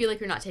you feel like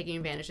you're not taking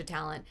advantage of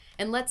talent.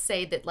 And let's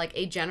say that like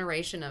a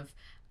generation of,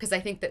 because I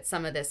think that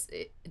some of this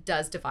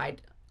does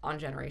divide on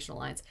generational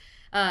lines.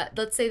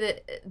 Let's say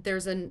that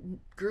there's a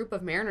group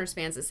of Mariners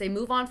fans that say,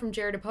 move on from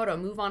Jared Dipoto,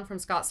 move on from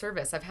Scott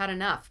Service. I've had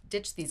enough.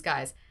 Ditch these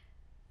guys.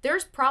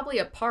 There's probably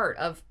a part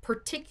of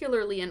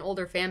particularly an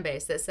older fan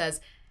base that says,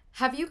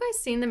 have you guys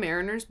seen the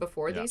Mariners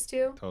before these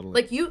two? Totally.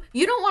 Like you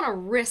don't want to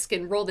risk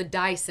and roll the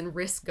dice and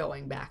risk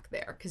going back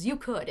there because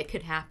it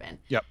could happen.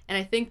 Yep. And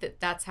I think that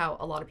that's how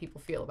a lot of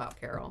people feel about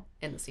Carroll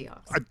and the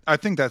Seahawks. I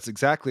think that's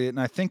exactly it. And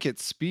I think it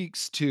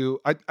speaks to,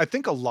 I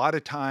think a lot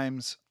of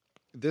times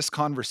this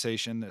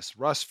conversation, this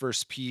Russ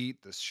versus Pete,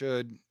 this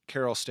should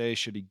Carroll stay,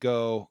 should he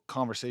go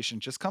conversation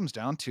just comes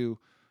down to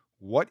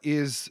what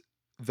is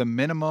the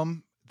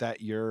minimum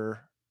that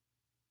you're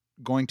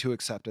going to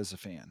accept as a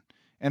fan?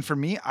 And for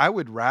me, I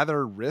would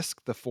rather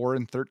risk the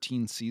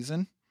 4-13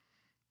 season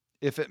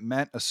if it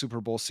meant a Super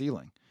Bowl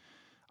ceiling.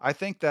 I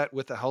think that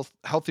with a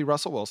healthy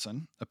Russell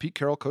Wilson, a Pete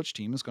Carroll coach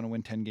team is going to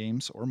win 10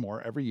 games or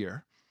more every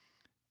year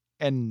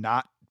and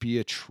not be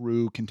a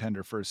true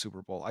contender for a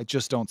Super Bowl. I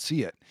just don't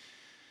see it.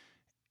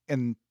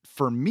 And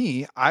for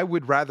me, I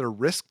would rather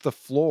risk the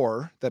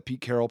floor that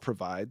Pete Carroll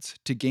provides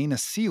to gain a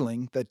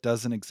ceiling that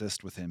doesn't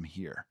exist with him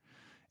here.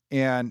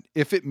 And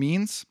if it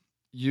means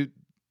the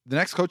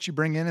next coach you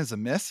bring in is a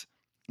miss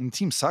and the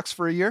team sucks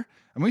for a year,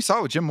 and we saw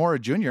it with Jim Mora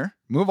Jr.,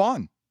 move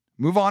on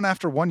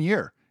after 1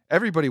 year.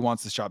 Everybody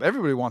wants this job.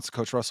 Everybody wants to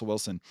coach Russell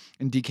Wilson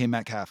and DK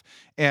Metcalf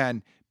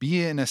and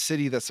be in a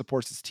city that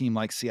supports its team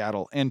like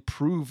Seattle and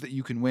prove that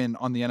you can win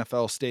on the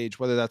NFL stage,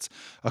 whether that's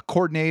a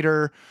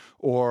coordinator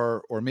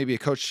or maybe a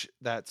coach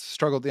that's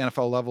struggled at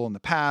the NFL level in the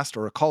past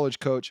or a college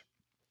coach.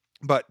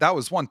 But that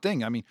was one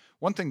thing. I mean,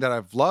 one thing that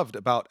I've loved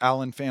about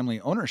Allen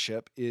family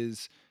ownership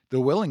is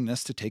the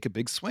willingness to take a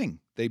big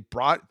swing. They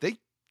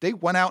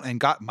went out and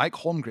got Mike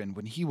Holmgren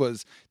when he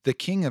was the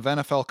king of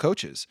NFL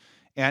coaches.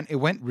 And it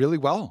went really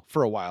well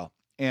for a while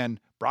and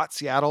brought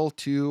Seattle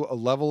to a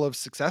level of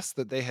success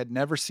that they had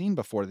never seen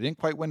before. They didn't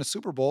quite win a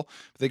Super Bowl,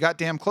 but they got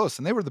damn close.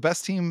 And they were the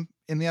best team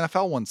in the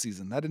NFL one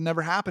season. That had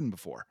never happened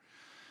before.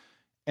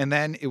 And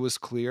then it was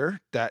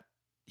clear that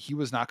he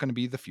was not going to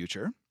be the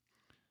future.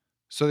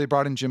 So they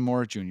brought in Jim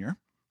Mora Jr.,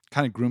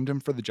 kind of groomed him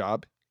for the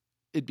job.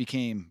 It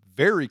became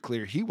very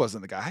clear he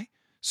wasn't the guy.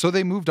 So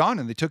they moved on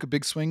and they took a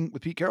big swing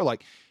with Pete Carroll.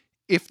 Like,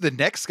 if the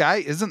next guy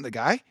isn't the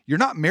guy, you're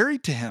not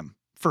married to him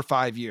for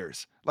 5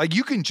 years. Like,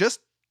 you can just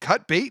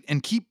cut bait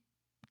and keep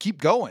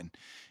going.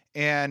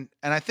 And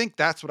I think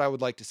that's what I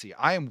would like to see.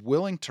 I am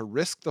willing to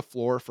risk the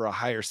floor for a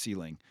higher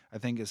ceiling, I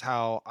think is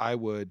how I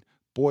would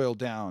boil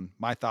down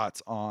my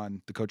thoughts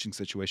on the coaching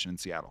situation in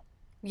Seattle.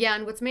 Yeah,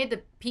 and what's made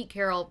the Pete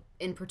Carroll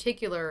in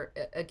particular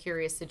a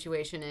curious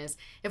situation is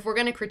if we're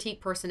going to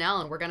critique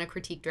personnel and we're going to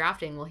critique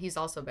drafting, well, he's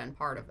also been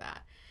part of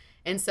that.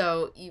 And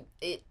so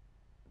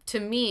to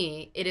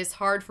me, it is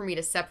hard for me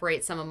to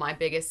separate some of my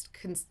biggest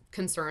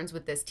concerns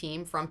with this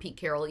team from Pete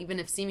Carroll, even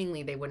if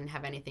seemingly they wouldn't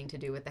have anything to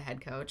do with the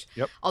head coach.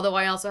 Yep. Although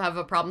I also have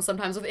a problem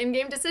sometimes with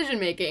in-game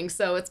decision-making,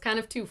 so it's kind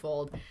of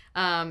twofold.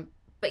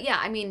 But yeah,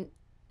 I mean,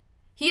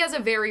 he has a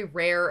very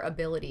rare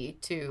ability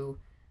to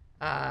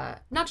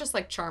not just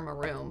like charm a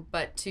room,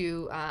 but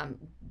to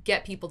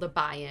get people to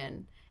buy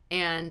in.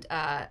 And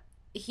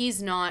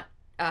he's not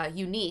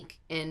unique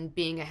in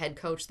being a head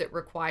coach that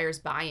requires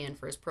buy-in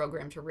for his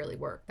program to really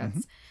work.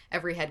 That's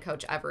every head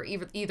coach ever.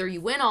 Either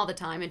you win all the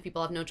time and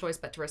people have no choice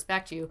but to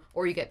respect you,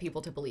 or you get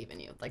people to believe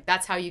in you. Like,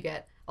 that's how you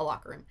get a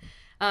locker room.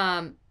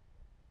 I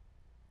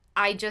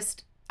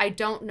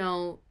don't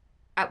know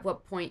at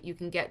what point you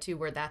can get to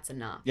where that's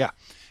enough. Yeah.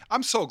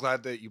 I'm so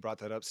glad that you brought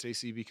that up,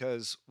 Stacey,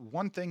 because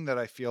one thing that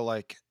I feel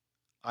like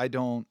I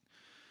don't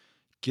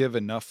give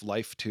enough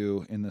life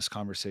to in this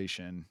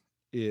conversation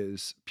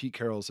is Pete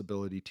Carroll's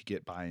ability to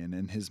get buy-in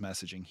and his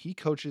messaging. He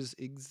coaches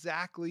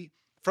exactly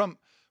from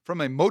a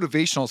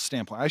motivational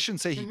standpoint. I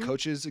shouldn't say he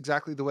coaches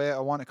exactly the way I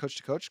want a coach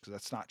to coach, because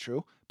that's not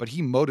true, but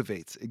he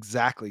motivates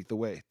exactly the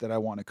way that I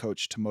want a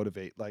coach to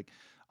motivate. Like,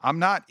 I'm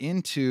not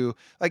into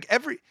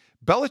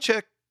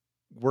Belichick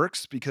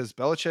works because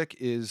Belichick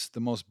is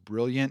the most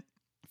brilliant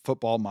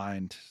football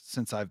mind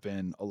since I've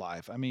been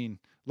alive. I mean,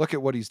 look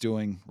at what he's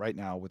doing right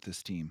now with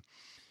this team.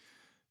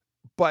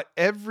 But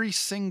every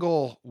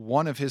single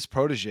one of his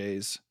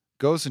proteges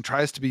goes and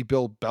tries to be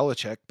Bill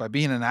Belichick by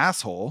being an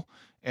asshole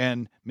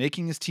and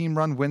making his team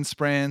run wind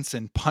sprints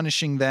and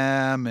punishing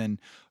them and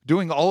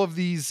doing all of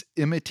these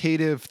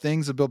imitative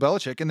things of Bill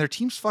Belichick. And their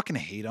teams fucking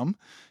hate him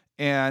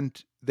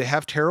and they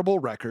have terrible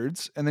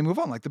records and they move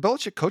on. Like, the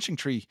Belichick coaching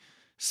tree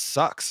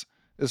sucks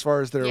as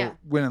far as their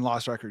win and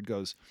loss record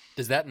goes.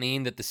 Does that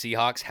mean that the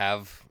Seahawks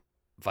have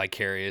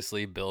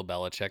vicariously Bill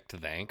Belichick to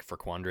thank for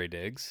Quandre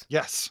Diggs?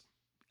 Yes.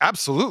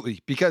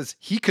 Absolutely, because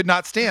he could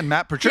not stand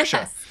Matt Patricia.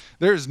 Yes.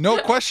 There's no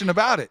question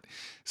about it.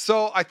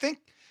 So I think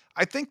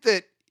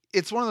that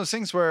it's one of those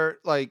things where,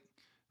 like,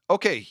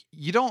 okay,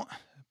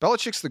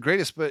 Belichick's the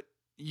greatest, but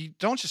you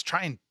don't just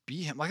try and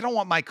be him. Like, I don't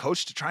want my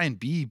coach to try and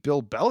be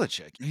Bill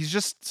Belichick. He's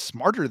just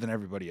smarter than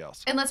everybody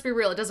else. And let's be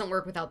real, it doesn't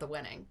work without the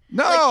winning.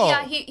 No.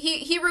 Like, yeah,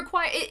 he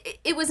required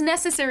it was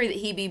necessary that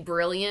he be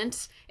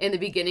brilliant in the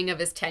beginning of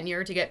his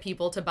tenure to get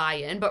people to buy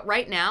in. But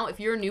right now, if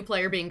you're a new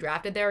player being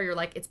drafted there, you're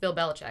like, it's Bill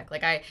Belichick.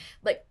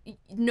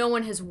 No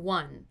one has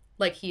won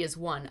like he has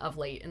won of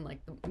late in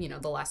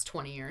the last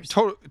 20 years.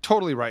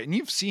 Totally right. And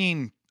you've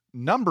seen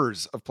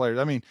numbers of players.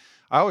 I mean,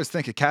 I always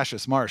think of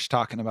Cassius Marsh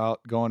talking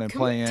about going and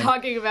playing.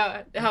 Talking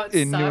about how it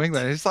in sucked. New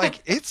England. It's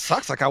like, it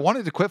sucks. Like, I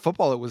wanted to quit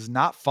football. It was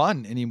not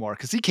fun anymore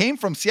because he came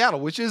from Seattle,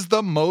 which is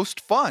the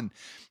most fun.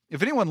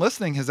 If anyone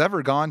listening has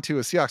ever gone to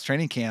a Seahawks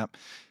training camp,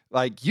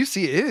 like, you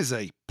see, it is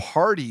a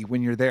party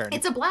when you're there.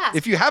 It's a blast.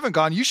 If you haven't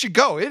gone, you should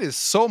go. It is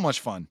so much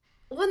fun.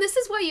 Well, and this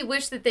is why you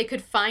wish that they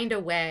could find a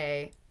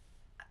way.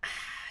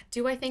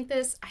 Do I think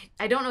this?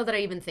 I don't know that I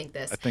even think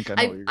this. I think I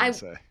know what you're going to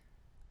say.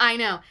 I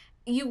know.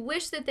 you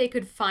wish that they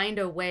could find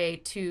a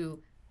way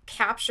to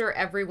capture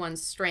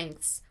everyone's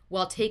strengths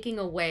while taking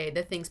away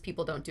the things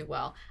people don't do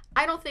well.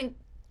 I don't think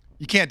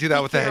You can't do that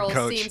Pete with the head Carroll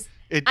coach. seems.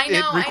 It I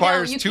know.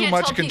 requires You too can't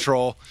much tell Pete,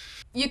 control.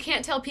 you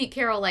can't tell Pete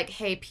Carroll, like,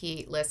 hey,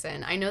 Pete,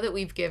 listen, I know that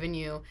we've given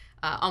you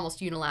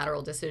almost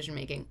unilateral decision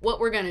making. What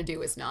we're going to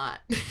do is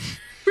not.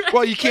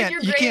 Well, you Like, can't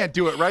you're you great. can't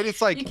do it, right?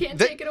 It's like You can't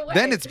take it away.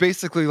 then it's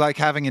basically like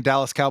having a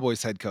Dallas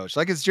Cowboys head coach.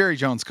 Like it's Jerry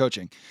Jones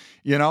coaching.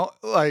 You know?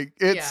 Like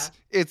it's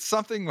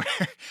something where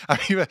I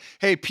mean,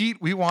 hey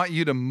Pete, we want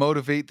you to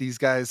motivate these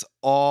guys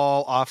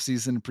all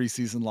offseason and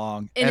preseason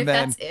long. And if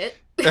then that's it.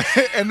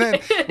 and then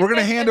we're going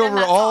to hand And then over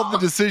that's all all. the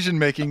decision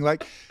making.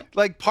 Like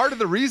part of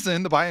the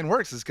reason the buy-in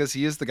works is because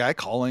he is the guy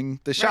calling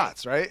the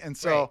shots, right? And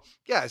so, Right.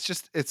 yeah,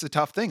 it's a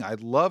tough thing. I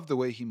love the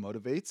way he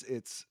motivates.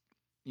 It's,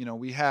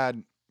 we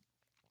had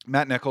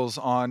Matt Nichols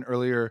on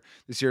earlier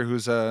this year,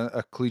 who's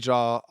a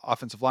collegiate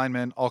offensive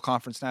lineman,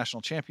 all-conference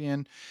national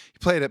champion. He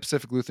played at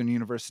Pacific Lutheran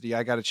University.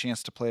 I got a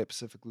chance to play at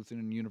Pacific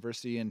Lutheran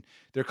University, and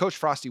their coach,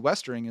 Frosty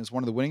Westering, is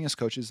one of the winningest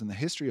coaches in the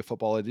history of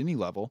football at any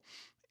level.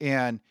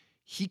 And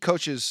he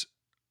coaches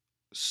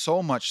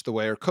so much the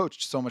way, or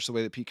coached so much the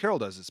way that Pete Carroll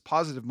does. It's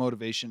positive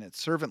motivation, it's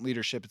servant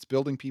leadership, it's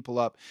building people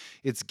up,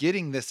 it's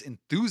getting this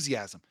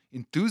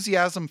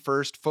enthusiasm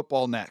first,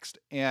 football next.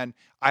 And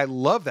I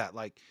love that.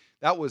 Like,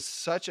 that was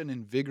such an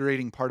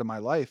invigorating part of my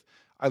life.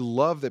 I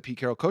love that Pete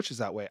Carroll coaches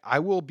that way. I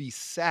will be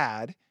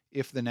sad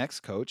if the next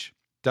coach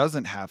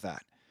doesn't have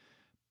that.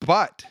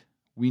 But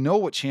we know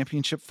what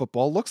championship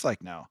football looks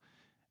like now.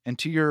 And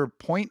to your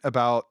point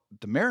about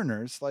the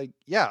Mariners, like,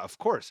 yeah, of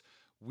course,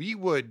 we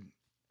would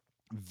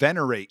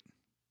venerate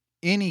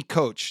any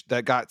coach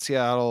that got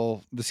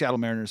the Seattle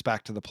Mariners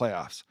back to the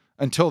playoffs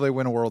until they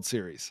win a World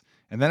Series.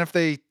 And then if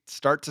they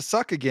start to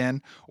suck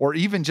again, or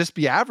even just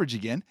be average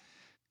again,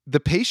 the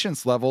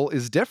patience level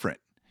is different.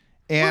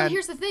 And well,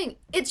 here's the thing.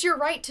 It's your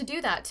right to do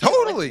that too.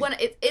 Totally.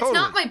 Like, it's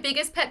not my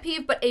biggest pet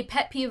peeve, but a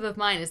pet peeve of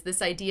mine is this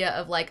idea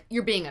of like,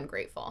 you're being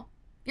ungrateful.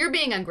 You're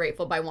being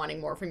ungrateful by wanting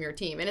more from your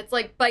team. And it's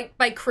like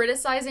by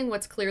criticizing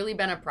what's clearly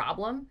been a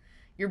problem,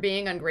 you're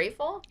being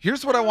ungrateful.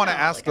 Here's what I want to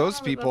ask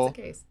those people.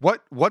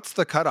 What's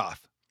the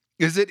cutoff?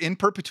 Is it in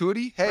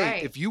perpetuity? Hey,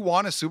 right. If you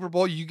want a Super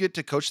Bowl, you get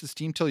to coach this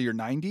team till you're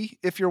 90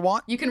 if you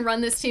want. You can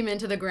run this team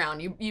into the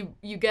ground.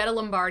 You get a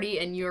Lombardi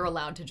and you're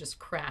allowed to just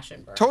crash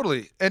and burn.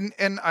 Totally. And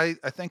I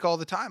think all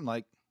the time,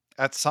 like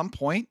at some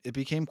point it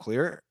became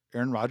clear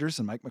Aaron Rodgers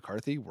and Mike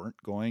McCarthy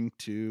weren't going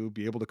to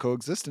be able to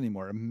coexist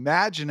anymore.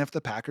 Imagine if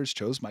the Packers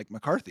chose Mike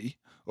McCarthy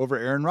over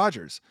Aaron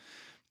Rodgers.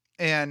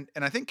 And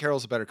I think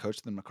Carroll's a better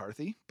coach than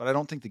McCarthy, but I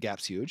don't think the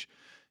gap's huge.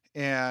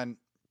 And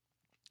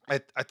I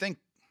think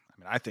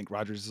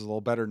Rodgers is a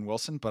little better than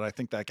Wilson, but I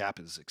think that gap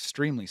is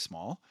extremely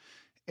small.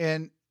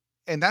 And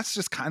that's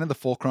just kind of the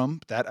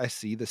fulcrum that I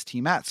see this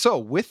team at. So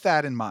with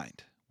that in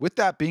mind, with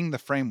that being the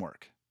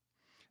framework,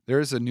 there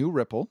is a new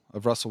ripple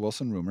of Russell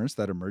Wilson rumors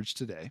that emerged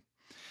today.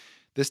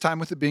 This time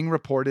with it being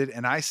reported,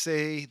 and I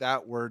say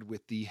that word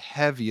with the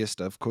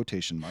heaviest of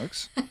quotation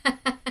marks.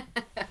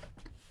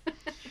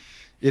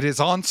 It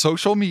is on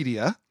social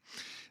media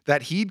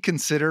that he'd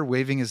consider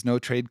waiving his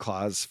no-trade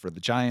clause for the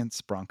Giants,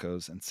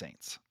 Broncos, and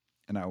Saints.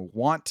 And I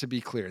want to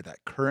be clear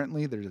that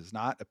currently there does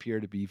not appear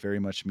to be very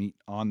much meat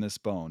on this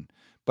bone,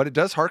 but it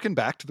does harken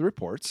back to the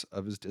reports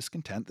of his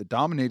discontent that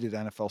dominated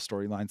NFL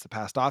storylines the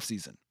past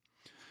offseason.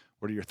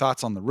 What are your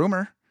thoughts on the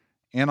rumor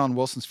and on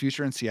Wilson's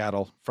future in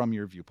Seattle from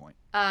your viewpoint?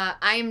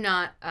 I'm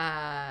not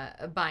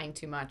buying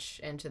too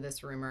much into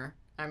this rumor.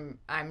 I'm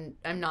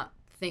not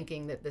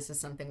thinking that this is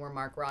something where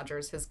Mark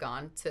Rodgers has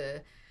gone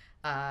to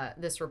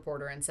this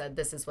reporter and said,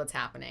 this is what's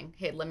happening.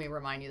 Hey, let me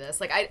remind you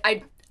this. Like,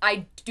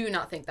 I do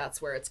not think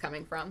that's where it's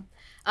coming from.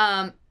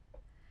 I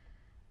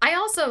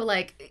also,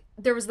 like,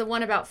 there was the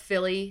one about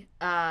Philly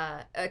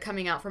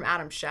coming out from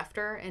Adam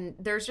Schefter, and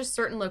there's just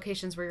certain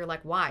locations where you're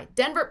like, why?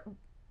 Denver,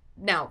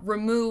 now,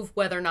 remove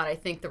whether or not I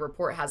think the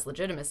report has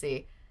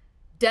legitimacy.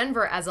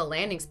 Denver as a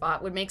landing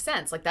spot would make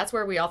sense. Like, that's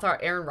where we all thought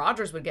Aaron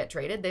Rodgers would get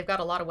traded. They've got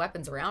a lot of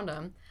weapons around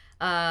him.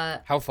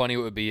 How funny it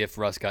would be if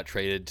Russ got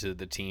traded to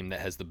the team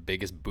that has the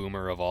biggest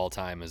boomer of all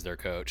time as their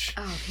coach.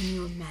 Oh, can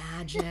you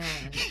imagine?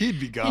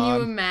 He'd be gone. Can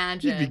you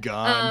imagine? He'd be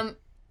gone.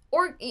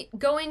 Or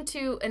going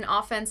to an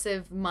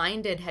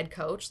offensive-minded head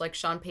coach like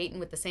Sean Payton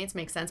with the Saints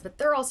makes sense, but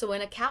they're also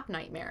in a cap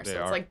nightmare.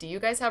 So it's like, do you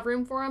guys have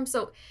room for him?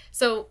 So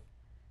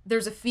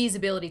there's a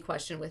feasibility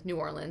question with New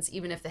Orleans,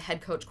 even if the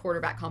head coach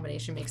quarterback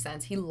combination makes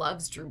sense. He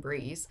loves Drew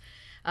Brees,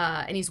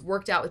 and he's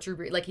worked out with Drew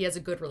Brees. Like, he has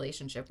a good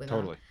relationship with him.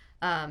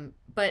 Totally.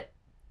 But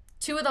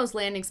two of those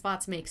landing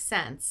spots make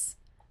sense.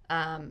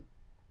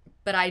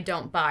 But I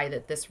don't buy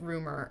that this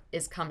rumor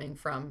is coming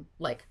from,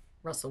 like,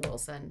 Russell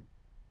Wilson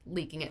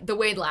leaking it. The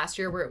way last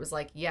year where it was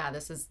like, yeah,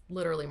 this is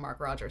literally Mark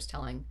Rodgers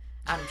telling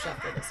Adam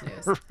Schefter this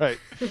news. Right.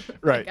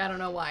 Like, I don't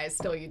know why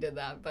still you did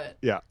that, but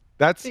yeah.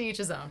 That's to each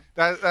his own.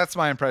 That's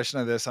my impression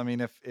of this. I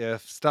mean,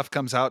 if stuff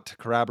comes out to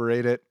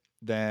corroborate it,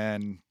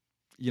 then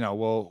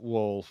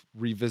we'll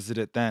revisit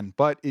it then.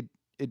 But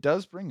it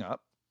does bring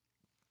up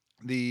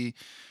the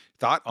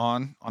thought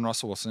on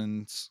Russell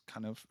Wilson's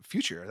kind of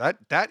future.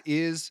 That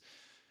is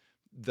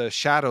the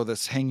shadow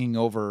that's hanging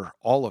over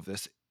all of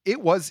this.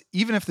 It was,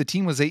 even if the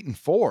team was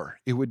 8-4,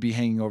 it would be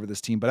hanging over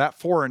this team. But at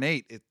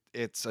 4-8,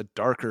 it's a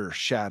darker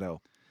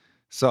shadow.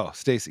 So,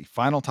 Stacey,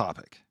 final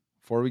topic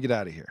before we get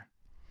out of here.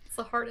 It's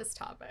the hardest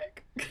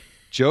topic.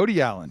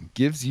 Jody Allen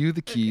gives you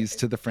the keys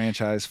to the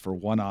franchise for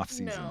one off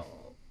season. No,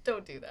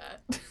 don't do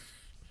that.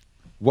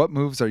 What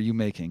moves are you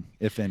making,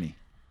 if any?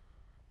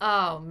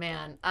 Oh,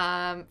 man.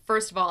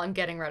 First of all, I'm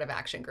getting rid of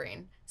Action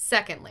Green.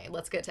 Secondly,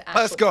 let's get to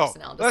actual Let's go.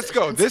 personnel Let's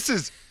decisions. go. This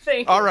is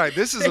Thank all you. right.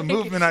 This is a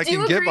movement I Do you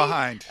can get agree?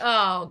 behind.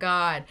 Oh,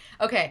 God.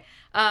 Okay.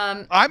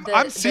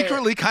 I'm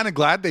secretly kind of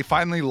glad they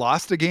finally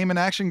lost a game in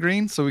Action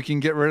Green, so we can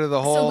get rid of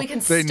the whole. So we can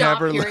they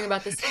stop never hearing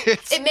about this.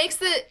 It's- It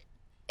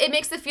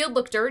makes the field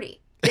look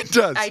dirty. It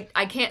does.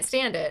 I can't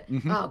stand it.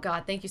 Mhm. Oh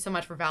God, thank you so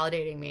much for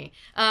validating me.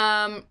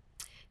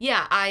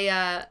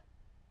 Yeah,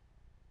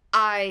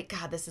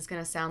 God, this is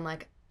gonna sound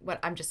like what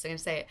I'm just gonna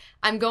say it.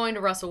 I'm going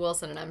to Russell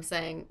Wilson and I'm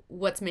saying,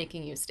 what's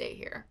making you stay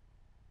here?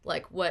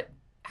 Like,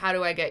 how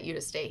do I get you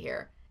to stay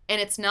here?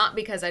 And it's not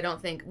because I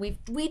don't think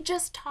we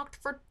just talked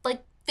for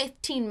like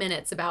 15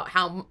 minutes about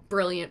how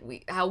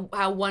brilliant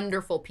how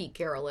wonderful Pete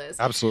Carroll is.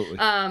 Absolutely.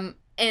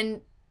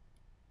 And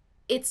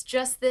it's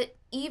just that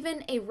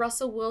even a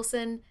Russell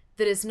Wilson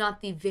that is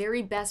not the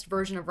very best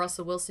version of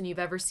Russell Wilson you've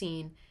ever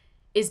seen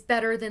is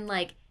better than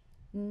like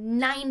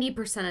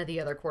 90% of the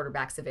other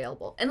quarterbacks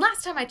available. And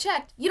last time I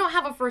checked, you don't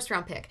have a first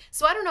round pick.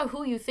 So I don't know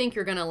who you think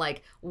you're going to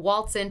like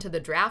waltz into the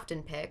draft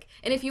and pick.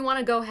 And if you want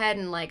to go ahead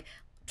and like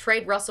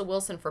trade Russell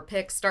Wilson for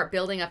picks, start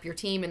building up your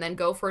team and then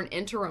go for an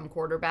interim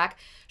quarterback,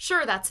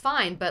 sure, that's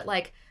fine. But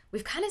like,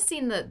 we've kind of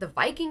seen the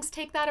Vikings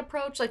take that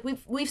approach. Like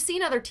we've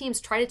seen other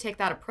teams try to take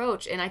that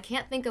approach, and I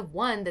can't think of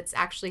one that's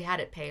actually had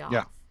it pay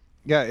off.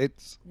 Yeah,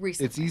 it's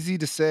Recently. easy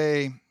to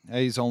say,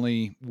 hey, he's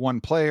only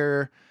one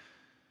player.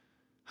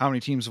 How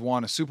many teams have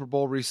won a Super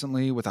Bowl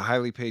recently with a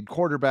highly paid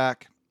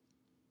quarterback?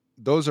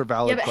 Those are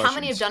valid Yeah, but questions. how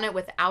many have done it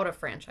without a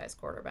franchise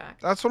quarterback?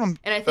 That's what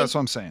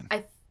I'm saying.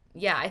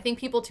 I think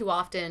people too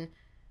often,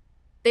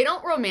 they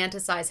don't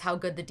romanticize how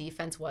good the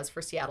defense was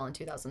for Seattle in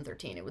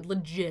 2013. It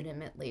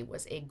legitimately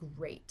was a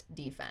great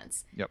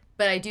defense. Yep.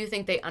 But I do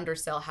think they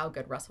undersell how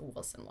good Russell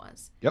Wilson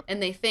was. Yep.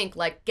 And they think,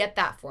 like, get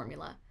that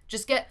formula.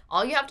 Just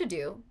all you have to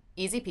do,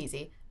 easy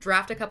peasy,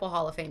 draft a couple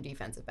Hall of Fame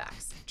defensive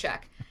backs.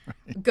 Check.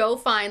 Go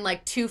find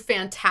like 2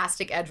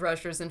 fantastic edge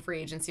rushers in free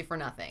agency for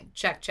nothing.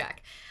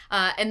 Check.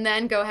 And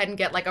then go ahead and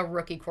get like a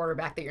rookie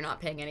quarterback that you're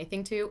not paying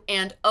anything to.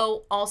 And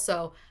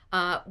also,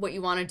 what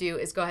you want to do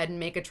is go ahead and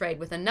make a trade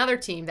with another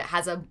team that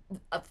has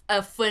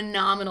a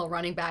phenomenal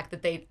running back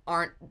that they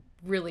aren't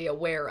really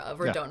aware of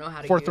or don't know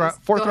how to use.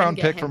 Fourth round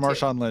pick for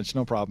Marshawn Lynch,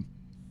 no problem.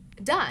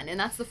 Done, and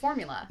that's the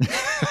formula.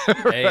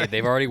 Hey,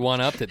 they've already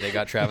one upped it. They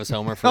got Travis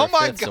Homer for Oh a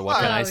my fifth. So what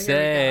God. can I Here we go.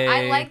 say?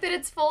 I like that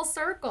it's full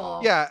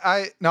circle.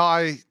 Yeah,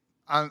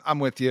 I'm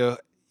with you.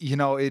 You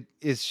know,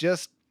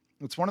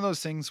 it's one of those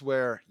things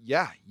where,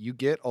 yeah, you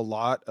get a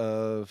lot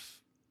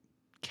of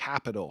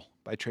capital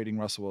by trading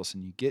Russell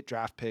Wilson. You get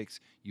draft picks,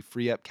 you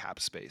free up cap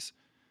space.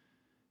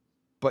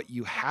 But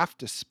you have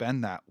to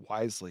spend that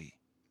wisely.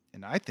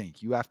 And I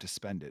think you have to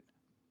spend it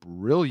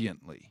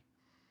brilliantly.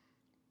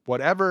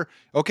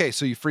 Okay,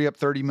 so you free up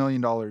 $30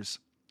 million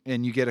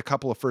and you get a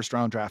couple of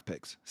first-round draft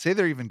picks. Say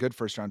they're even good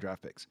first-round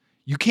draft picks.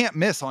 You can't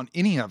miss on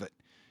any of it.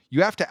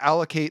 You have to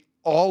allocate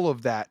all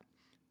of that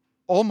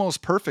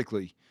almost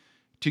perfectly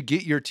to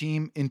get your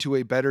team into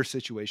a better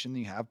situation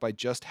than you have by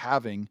just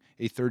having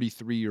a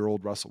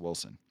 33-year-old Russell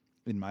Wilson,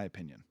 in my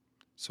opinion.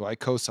 So I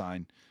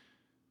co-sign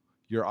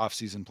your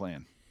off-season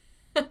plan.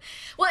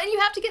 Well, and you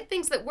have to get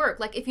things that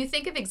work. Like if you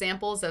think of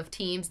examples of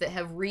teams that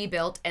have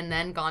rebuilt and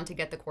then gone to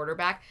get the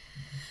quarterback,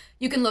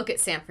 you can look at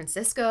San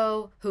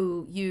Francisco,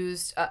 who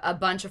used a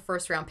bunch of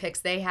first-round picks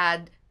they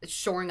had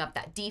shoring up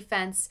that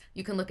defense.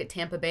 You can look at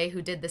Tampa Bay,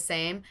 who did the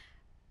same.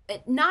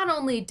 Not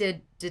only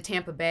did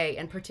Tampa Bay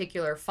in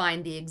particular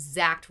find the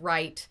exact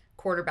right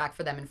quarterback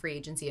for them in free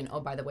agency, and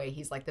oh, by the way,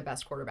 he's like the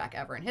best quarterback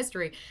ever in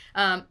history,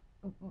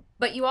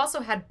 but you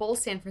also had both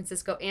San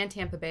Francisco and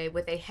Tampa Bay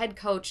with a head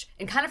coach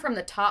and kind of from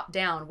the top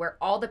down where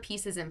all the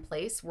pieces in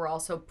place were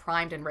also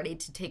primed and ready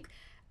to take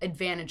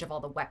advantage of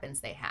all the weapons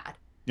they had.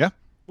 Yeah.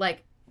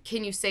 Like,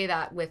 can you say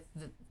that with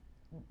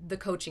the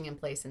coaching in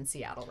place in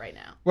Seattle right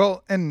now?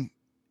 Well, and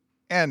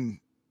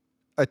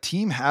a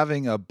team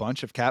having a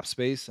bunch of cap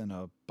space and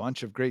a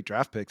bunch of great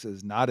draft picks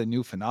is not a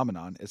new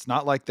phenomenon. It's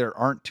not like there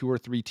aren't 2 or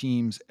 3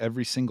 teams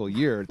every single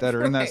year that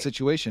are in that Right.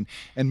 situation.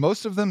 And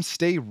most of them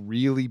stay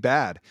really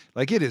bad.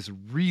 Like it is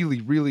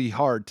really, really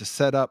hard to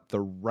set up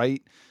the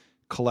right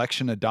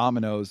collection of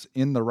dominoes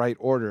in the right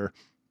order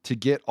to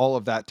get all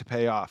of that to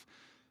pay off.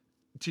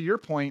 To your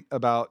point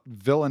about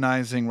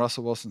villainizing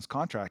Russell Wilson's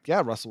contract,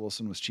 yeah, Russell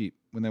Wilson was cheap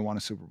when they won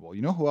a Super Bowl.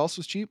 You know who else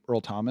was cheap?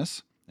 Earl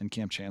Thomas and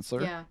Cam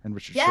Chancellor and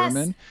Richard Yes.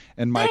 Sherman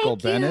and Michael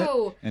Thank Bennett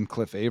you. and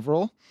Cliff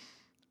Averill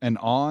and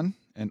on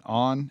and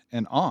on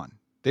and on.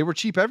 They were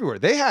cheap everywhere.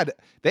 They had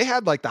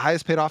like the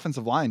highest paid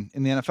offensive line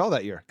in the NFL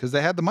that year because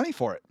they had the money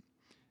for it.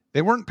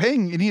 They weren't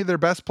paying any of their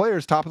best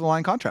players top of the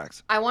line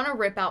contracts. I want to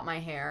rip out my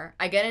hair.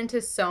 I get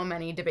into so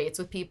many debates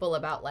with people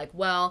about like,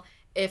 well,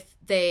 if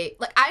they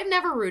like, I've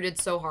never rooted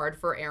so hard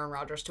for Aaron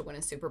Rodgers to win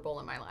a Super Bowl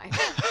in my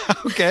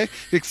life. Okay,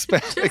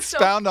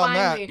 expound on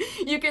that. Me.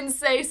 You can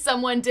say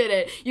someone did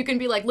it. You can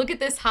be like, look at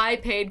this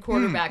high-paid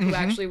quarterback who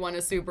actually won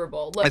a Super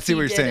Bowl. Look, I see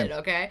what you're saying. It,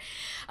 okay,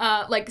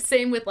 like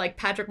same with like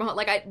Patrick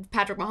Mahomes.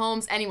 Patrick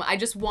Mahomes. Anyway, I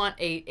just want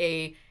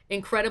a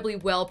incredibly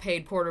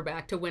well-paid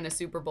quarterback to win a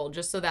Super Bowl,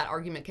 just so that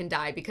argument can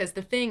die. Because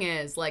the thing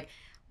is, like,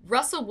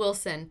 Russell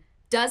Wilson,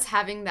 does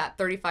having that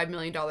 $35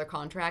 million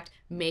contract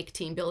make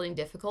team building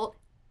difficult?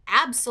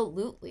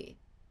 Absolutely.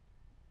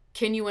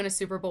 Can you win a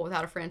Super Bowl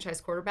without a franchise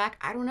quarterback?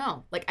 I don't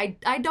know. Like,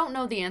 I don't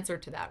know the answer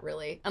to that,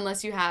 really.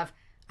 Unless you have,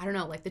 I don't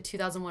know, like the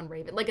 2001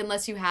 Ravens. Like,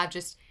 unless you have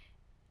just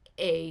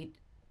a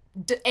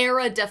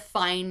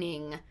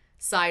era-defining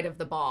side of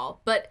the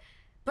ball. But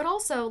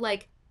also,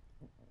 like,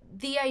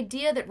 the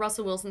idea that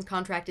Russell Wilson's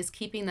contract is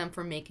keeping them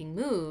from making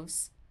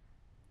moves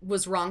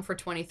was wrong for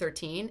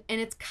 2013, and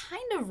it's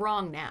kind of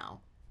wrong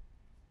now.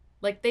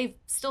 Like, they've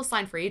still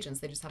signed free agents.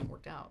 They just haven't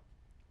worked out.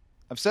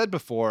 I've said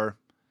before,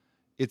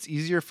 it's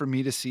easier for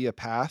me to see a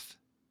path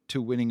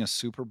to winning a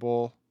Super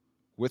Bowl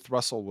with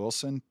Russell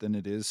Wilson than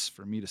it is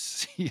for me to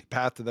see a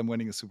path to them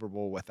winning a Super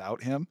Bowl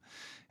without him.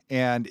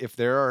 And if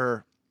there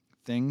are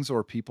things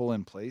or people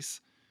in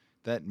place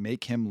that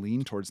make him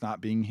lean towards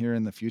not being here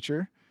in the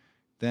future,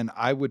 then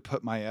I would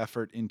put my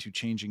effort into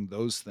changing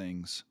those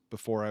things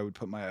before I would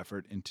put my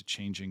effort into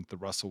changing the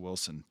Russell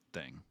Wilson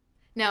thing.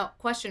 Now,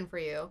 question for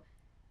you.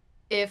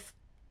 If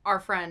our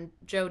friend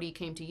Jody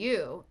came to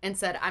you and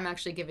said, I'm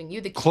actually giving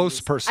you the keys. Close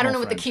personal I don't know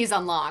friend. what the keys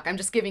unlock. I'm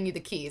just giving you the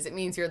keys. It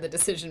means you're the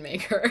decision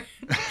maker.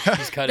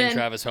 He's cutting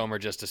Travis Homer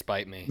just to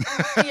spite me.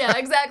 Yeah,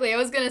 exactly. I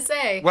was going to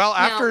say. Well,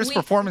 after his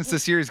performance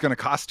this year, he's going to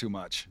cost too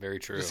much. Very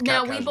true.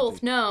 Now, we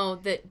both know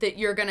that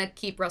you're going to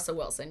keep Russell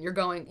Wilson. You're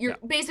going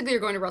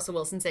to Russell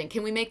Wilson saying,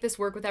 can we make this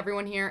work with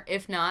everyone here?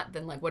 If not,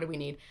 then like, what do we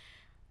need?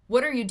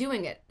 What are you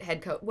doing at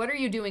head coach? What are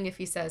you doing if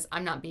he says,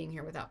 I'm not being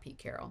here without Pete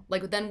Carroll?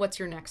 Like, then what's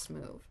your next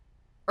move?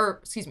 Or,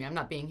 excuse me, I'm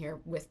not being here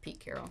with Pete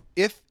Carroll.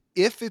 If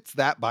it's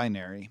that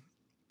binary,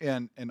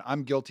 and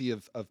I'm guilty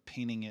of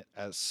painting it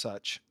as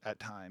such at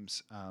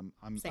times,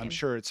 I'm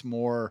sure it's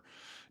more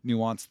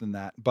nuanced than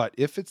that. But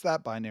if it's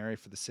that binary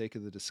for the sake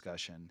of the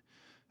discussion,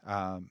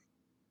 I'm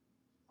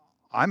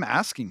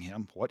asking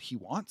him what he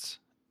wants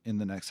in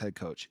the next head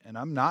coach. And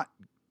I'm not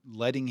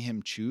letting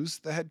him choose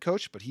the head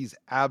coach, but he's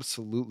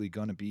absolutely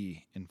going to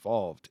be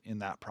involved in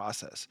that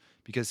process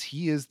because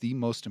he is the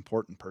most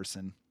important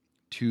person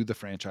to the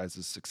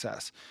franchise's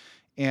success.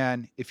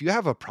 And if you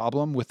have a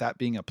problem with that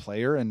being a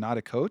player and not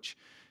a coach,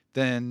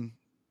 then,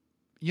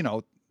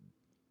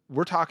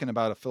 we're talking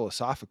about a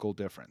philosophical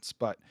difference,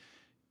 but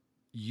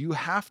you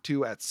have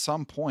to, at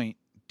some point,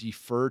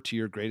 defer to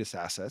your greatest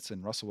assets.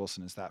 And Russell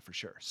Wilson is that for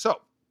sure. So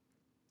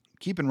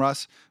keeping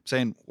Russ, I'm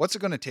saying, what's it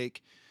going to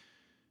take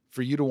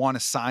for you to want to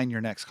sign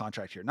your next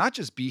contract here? Not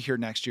just be here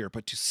next year,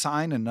 but to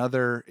sign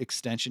another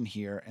extension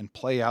here and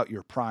play out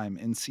your prime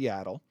in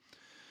Seattle.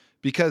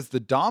 Because the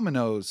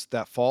dominoes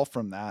that fall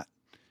from that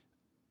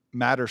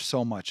matter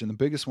so much. And the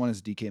biggest one is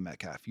DK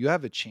Metcalf. You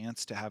have a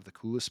chance to have the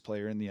coolest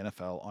player in the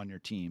NFL on your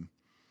team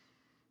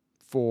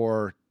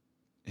for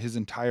his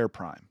entire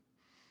prime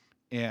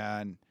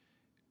and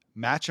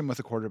match him with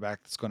a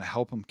quarterback that's going to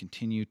help him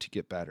continue to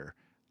get better.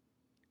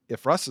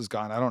 If Russ is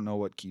gone, I don't know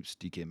what keeps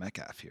DK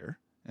Metcalf here.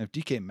 And if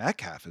DK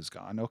Metcalf is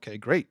gone, okay,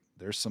 great.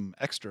 There's some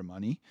extra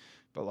money,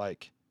 but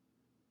like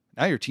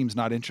now your team's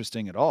not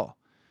interesting at all.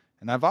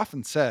 And I've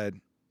often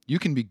said, you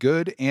can be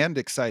good and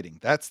exciting.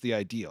 That's the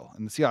ideal.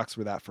 And the Seahawks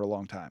were that for a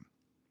long time.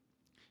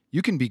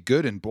 You can be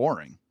good and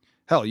boring.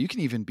 Hell, you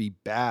can even be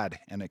bad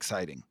and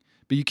exciting,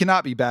 but you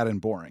cannot be bad and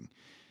boring.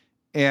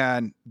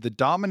 And the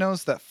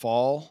dominoes that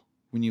fall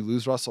when you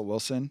lose Russell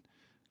Wilson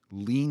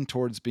lean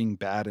towards being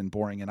bad and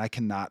boring, and I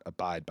cannot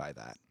abide by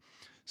that.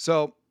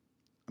 So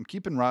I'm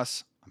keeping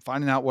Russ. I'm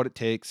finding out what it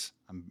takes.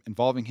 I'm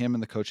involving him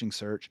in the coaching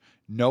search,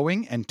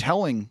 knowing and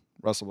telling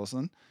Russell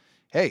Wilson,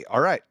 hey,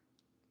 all right,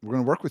 we're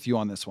going to work with you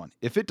on this one.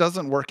 If it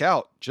doesn't work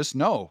out, just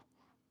know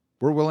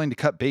we're willing to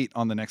cut bait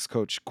on the next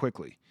coach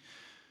quickly.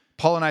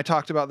 Paul and I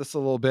talked about this a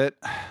little bit.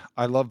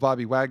 I love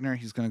Bobby Wagner.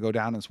 He's going to go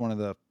down as one of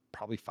the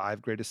probably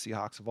 5 greatest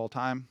Seahawks of all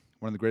time,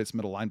 one of the greatest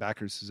middle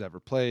linebackers who's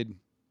ever played.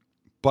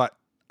 But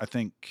I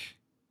think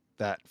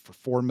that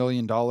for $4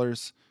 million,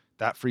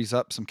 that frees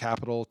up some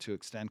capital to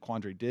extend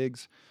Quandre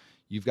Diggs.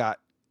 You've got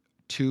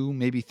 2,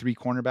 maybe 3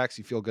 cornerbacks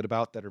you feel good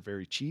about that are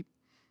very cheap.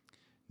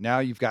 Now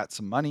you've got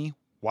some money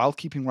while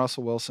keeping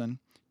Russell Wilson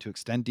to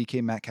extend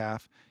DK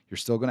Metcalf. You're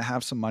still going to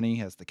have some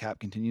money as the cap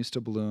continues to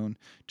balloon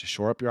to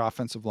shore up your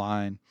offensive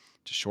line,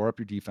 to shore up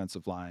your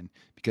defensive line,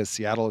 because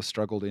Seattle has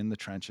struggled in the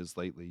trenches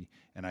lately.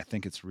 And I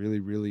think it's really,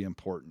 really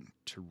important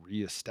to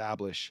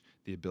reestablish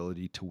the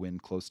ability to win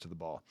close to the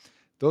ball.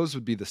 Those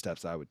would be the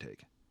steps I would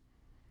take.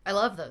 I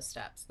love those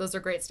steps. Those are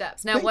great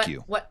steps. Now,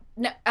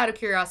 out of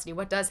curiosity,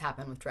 what does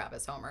happen with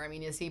Travis Homer? I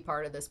mean, is he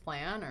part of this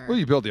plan or? Well,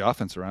 you build the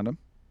offense around him.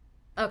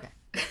 Okay.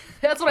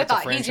 That's what That's I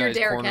a thought. He's your franchise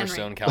Derrick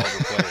cornerstone Henry.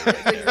 caliber player. Right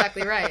That's there.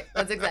 exactly right.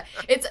 That's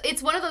exactly.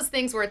 It's one of those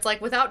things where it's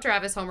like, without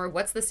Travis Homer,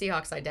 what's the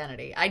Seahawks'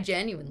 identity? I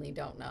genuinely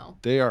don't know.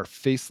 They are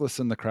faceless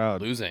in the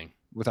crowd Losing.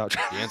 without The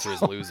Travis. answer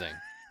is losing.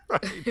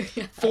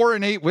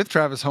 4-8 with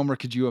Travis Homer.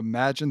 Could you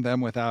imagine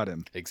them without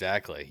him?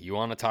 Exactly. You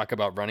want to talk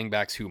about running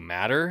backs who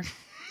matter?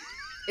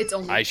 It's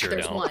only I sure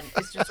there's don't. one.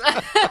 It's just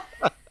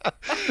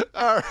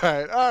All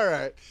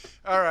right.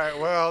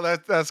 Well,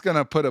 that's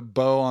gonna put a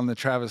bow on the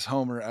Travis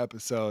Homer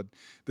episode.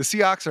 The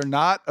Seahawks are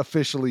not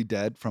officially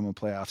dead from a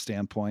playoff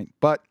standpoint,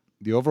 but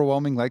the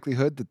overwhelming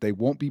likelihood that they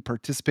won't be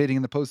participating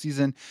in the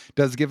postseason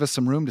does give us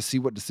some room to see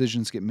what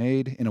decisions get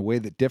made in a way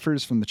that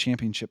differs from the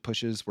championship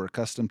pushes we're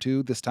accustomed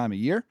to this time of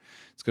year.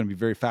 It's going to be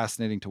very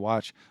fascinating to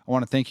watch. I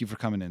want to thank you for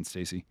coming in,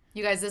 Stacey.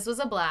 You guys, this was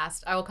a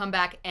blast. I will come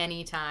back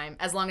anytime,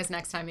 as long as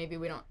next time maybe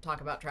we don't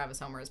talk about Travis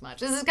Homer as much.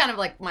 This is kind of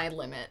like my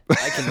limit.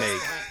 I can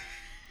make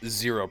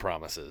zero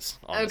promises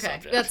on the Okay,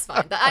 subject. that's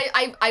fine.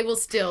 I would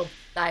still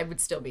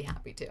be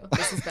happy to.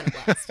 This has been a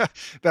blast.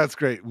 That's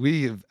great.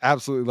 We have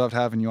absolutely loved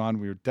having you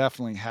on. We would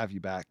definitely have you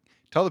back.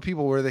 Tell the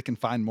people where they can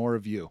find more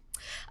of you.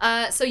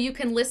 So you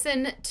can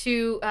listen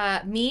to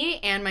me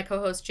and my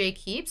co-host Jake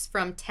Heaps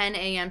from 10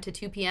 a.m. to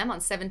 2 p.m.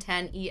 on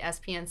 710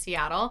 ESPN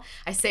Seattle.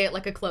 I say it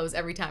like a close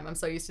every time. I'm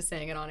so used to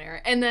saying it on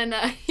air. And then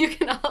you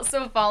can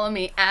also follow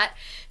me at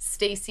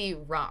Stacey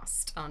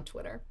Rost on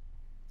Twitter.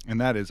 And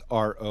that is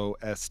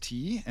ROST.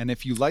 And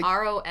if you like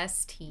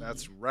ROST.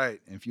 That's right.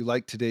 And if you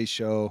like today's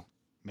show,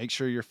 make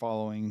sure you're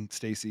following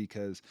Stacey,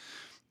 because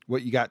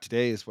what you got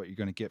today is what you're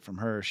going to get from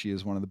her. She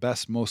is one of the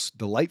best, most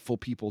delightful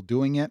people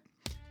doing it.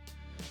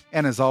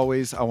 And as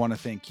always, I want to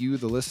thank you,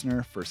 the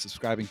listener, for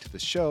subscribing to the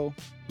show,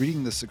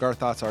 reading the Cigar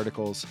Thoughts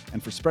articles,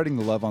 and for spreading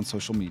the love on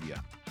social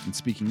media. And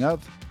speaking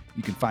of,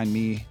 you can find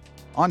me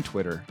on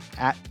Twitter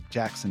at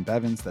Jackson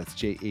Bevins. That's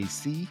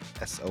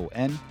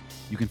JACSON.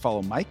 You can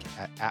follow Mike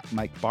at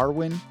Mike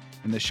Barwin,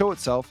 and the show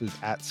itself is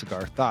at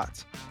Cigar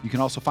Thoughts. You can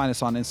also find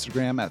us on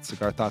Instagram at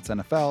Cigar Thoughts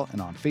NFL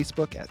and on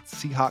Facebook at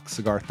Seahawks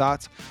Cigar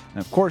Thoughts.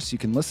 And of course, you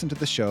can listen to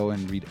the show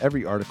and read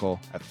every article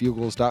at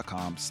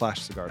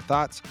fieldgoals.com/Cigar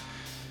Thoughts.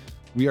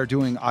 We are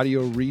doing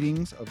audio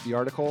readings of the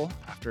article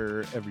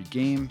after every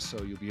game,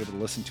 so you'll be able to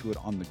listen to it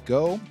on the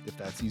go if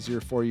that's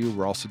easier for you.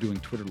 We're also doing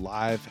Twitter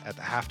Live at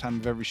the halftime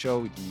of every show.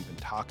 We didn't even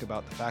talk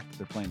about the fact that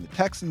they're playing the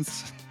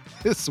Texans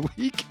this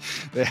week.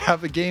 They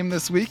have a game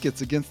this week. It's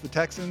against the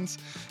Texans.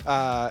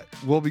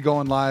 We'll be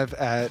going live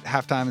at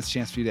halftime. It's a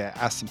chance for you to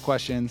ask some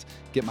questions,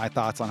 get my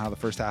thoughts on how the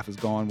first half is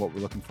going, what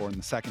we're looking for in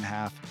the second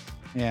half.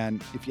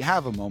 And if you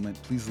have a moment,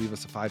 please leave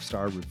us a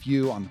 5-star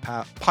review on the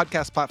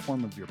podcast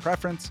platform of your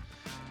preference.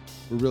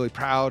 We're really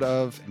proud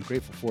of and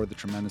grateful for the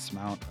tremendous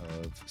amount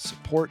of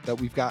support that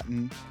we've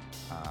gotten.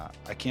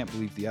 I can't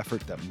believe the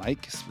effort that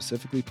Mike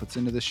specifically puts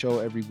into this show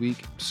every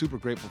week. I'm super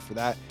grateful for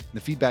that. And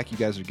the feedback you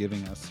guys are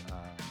giving us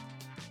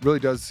really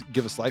does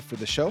give us life for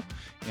the show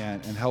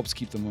and helps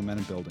keep the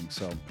momentum building.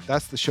 So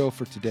that's the show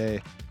for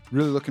today.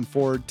 Really looking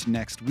forward to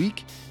next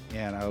week.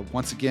 And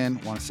once again,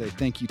 want to say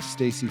thank you to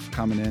Stacey for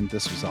coming in.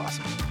 This was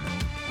awesome.